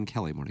is the Ryan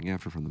Kelly Morning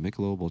After from the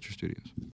Michelob Ultra Studios.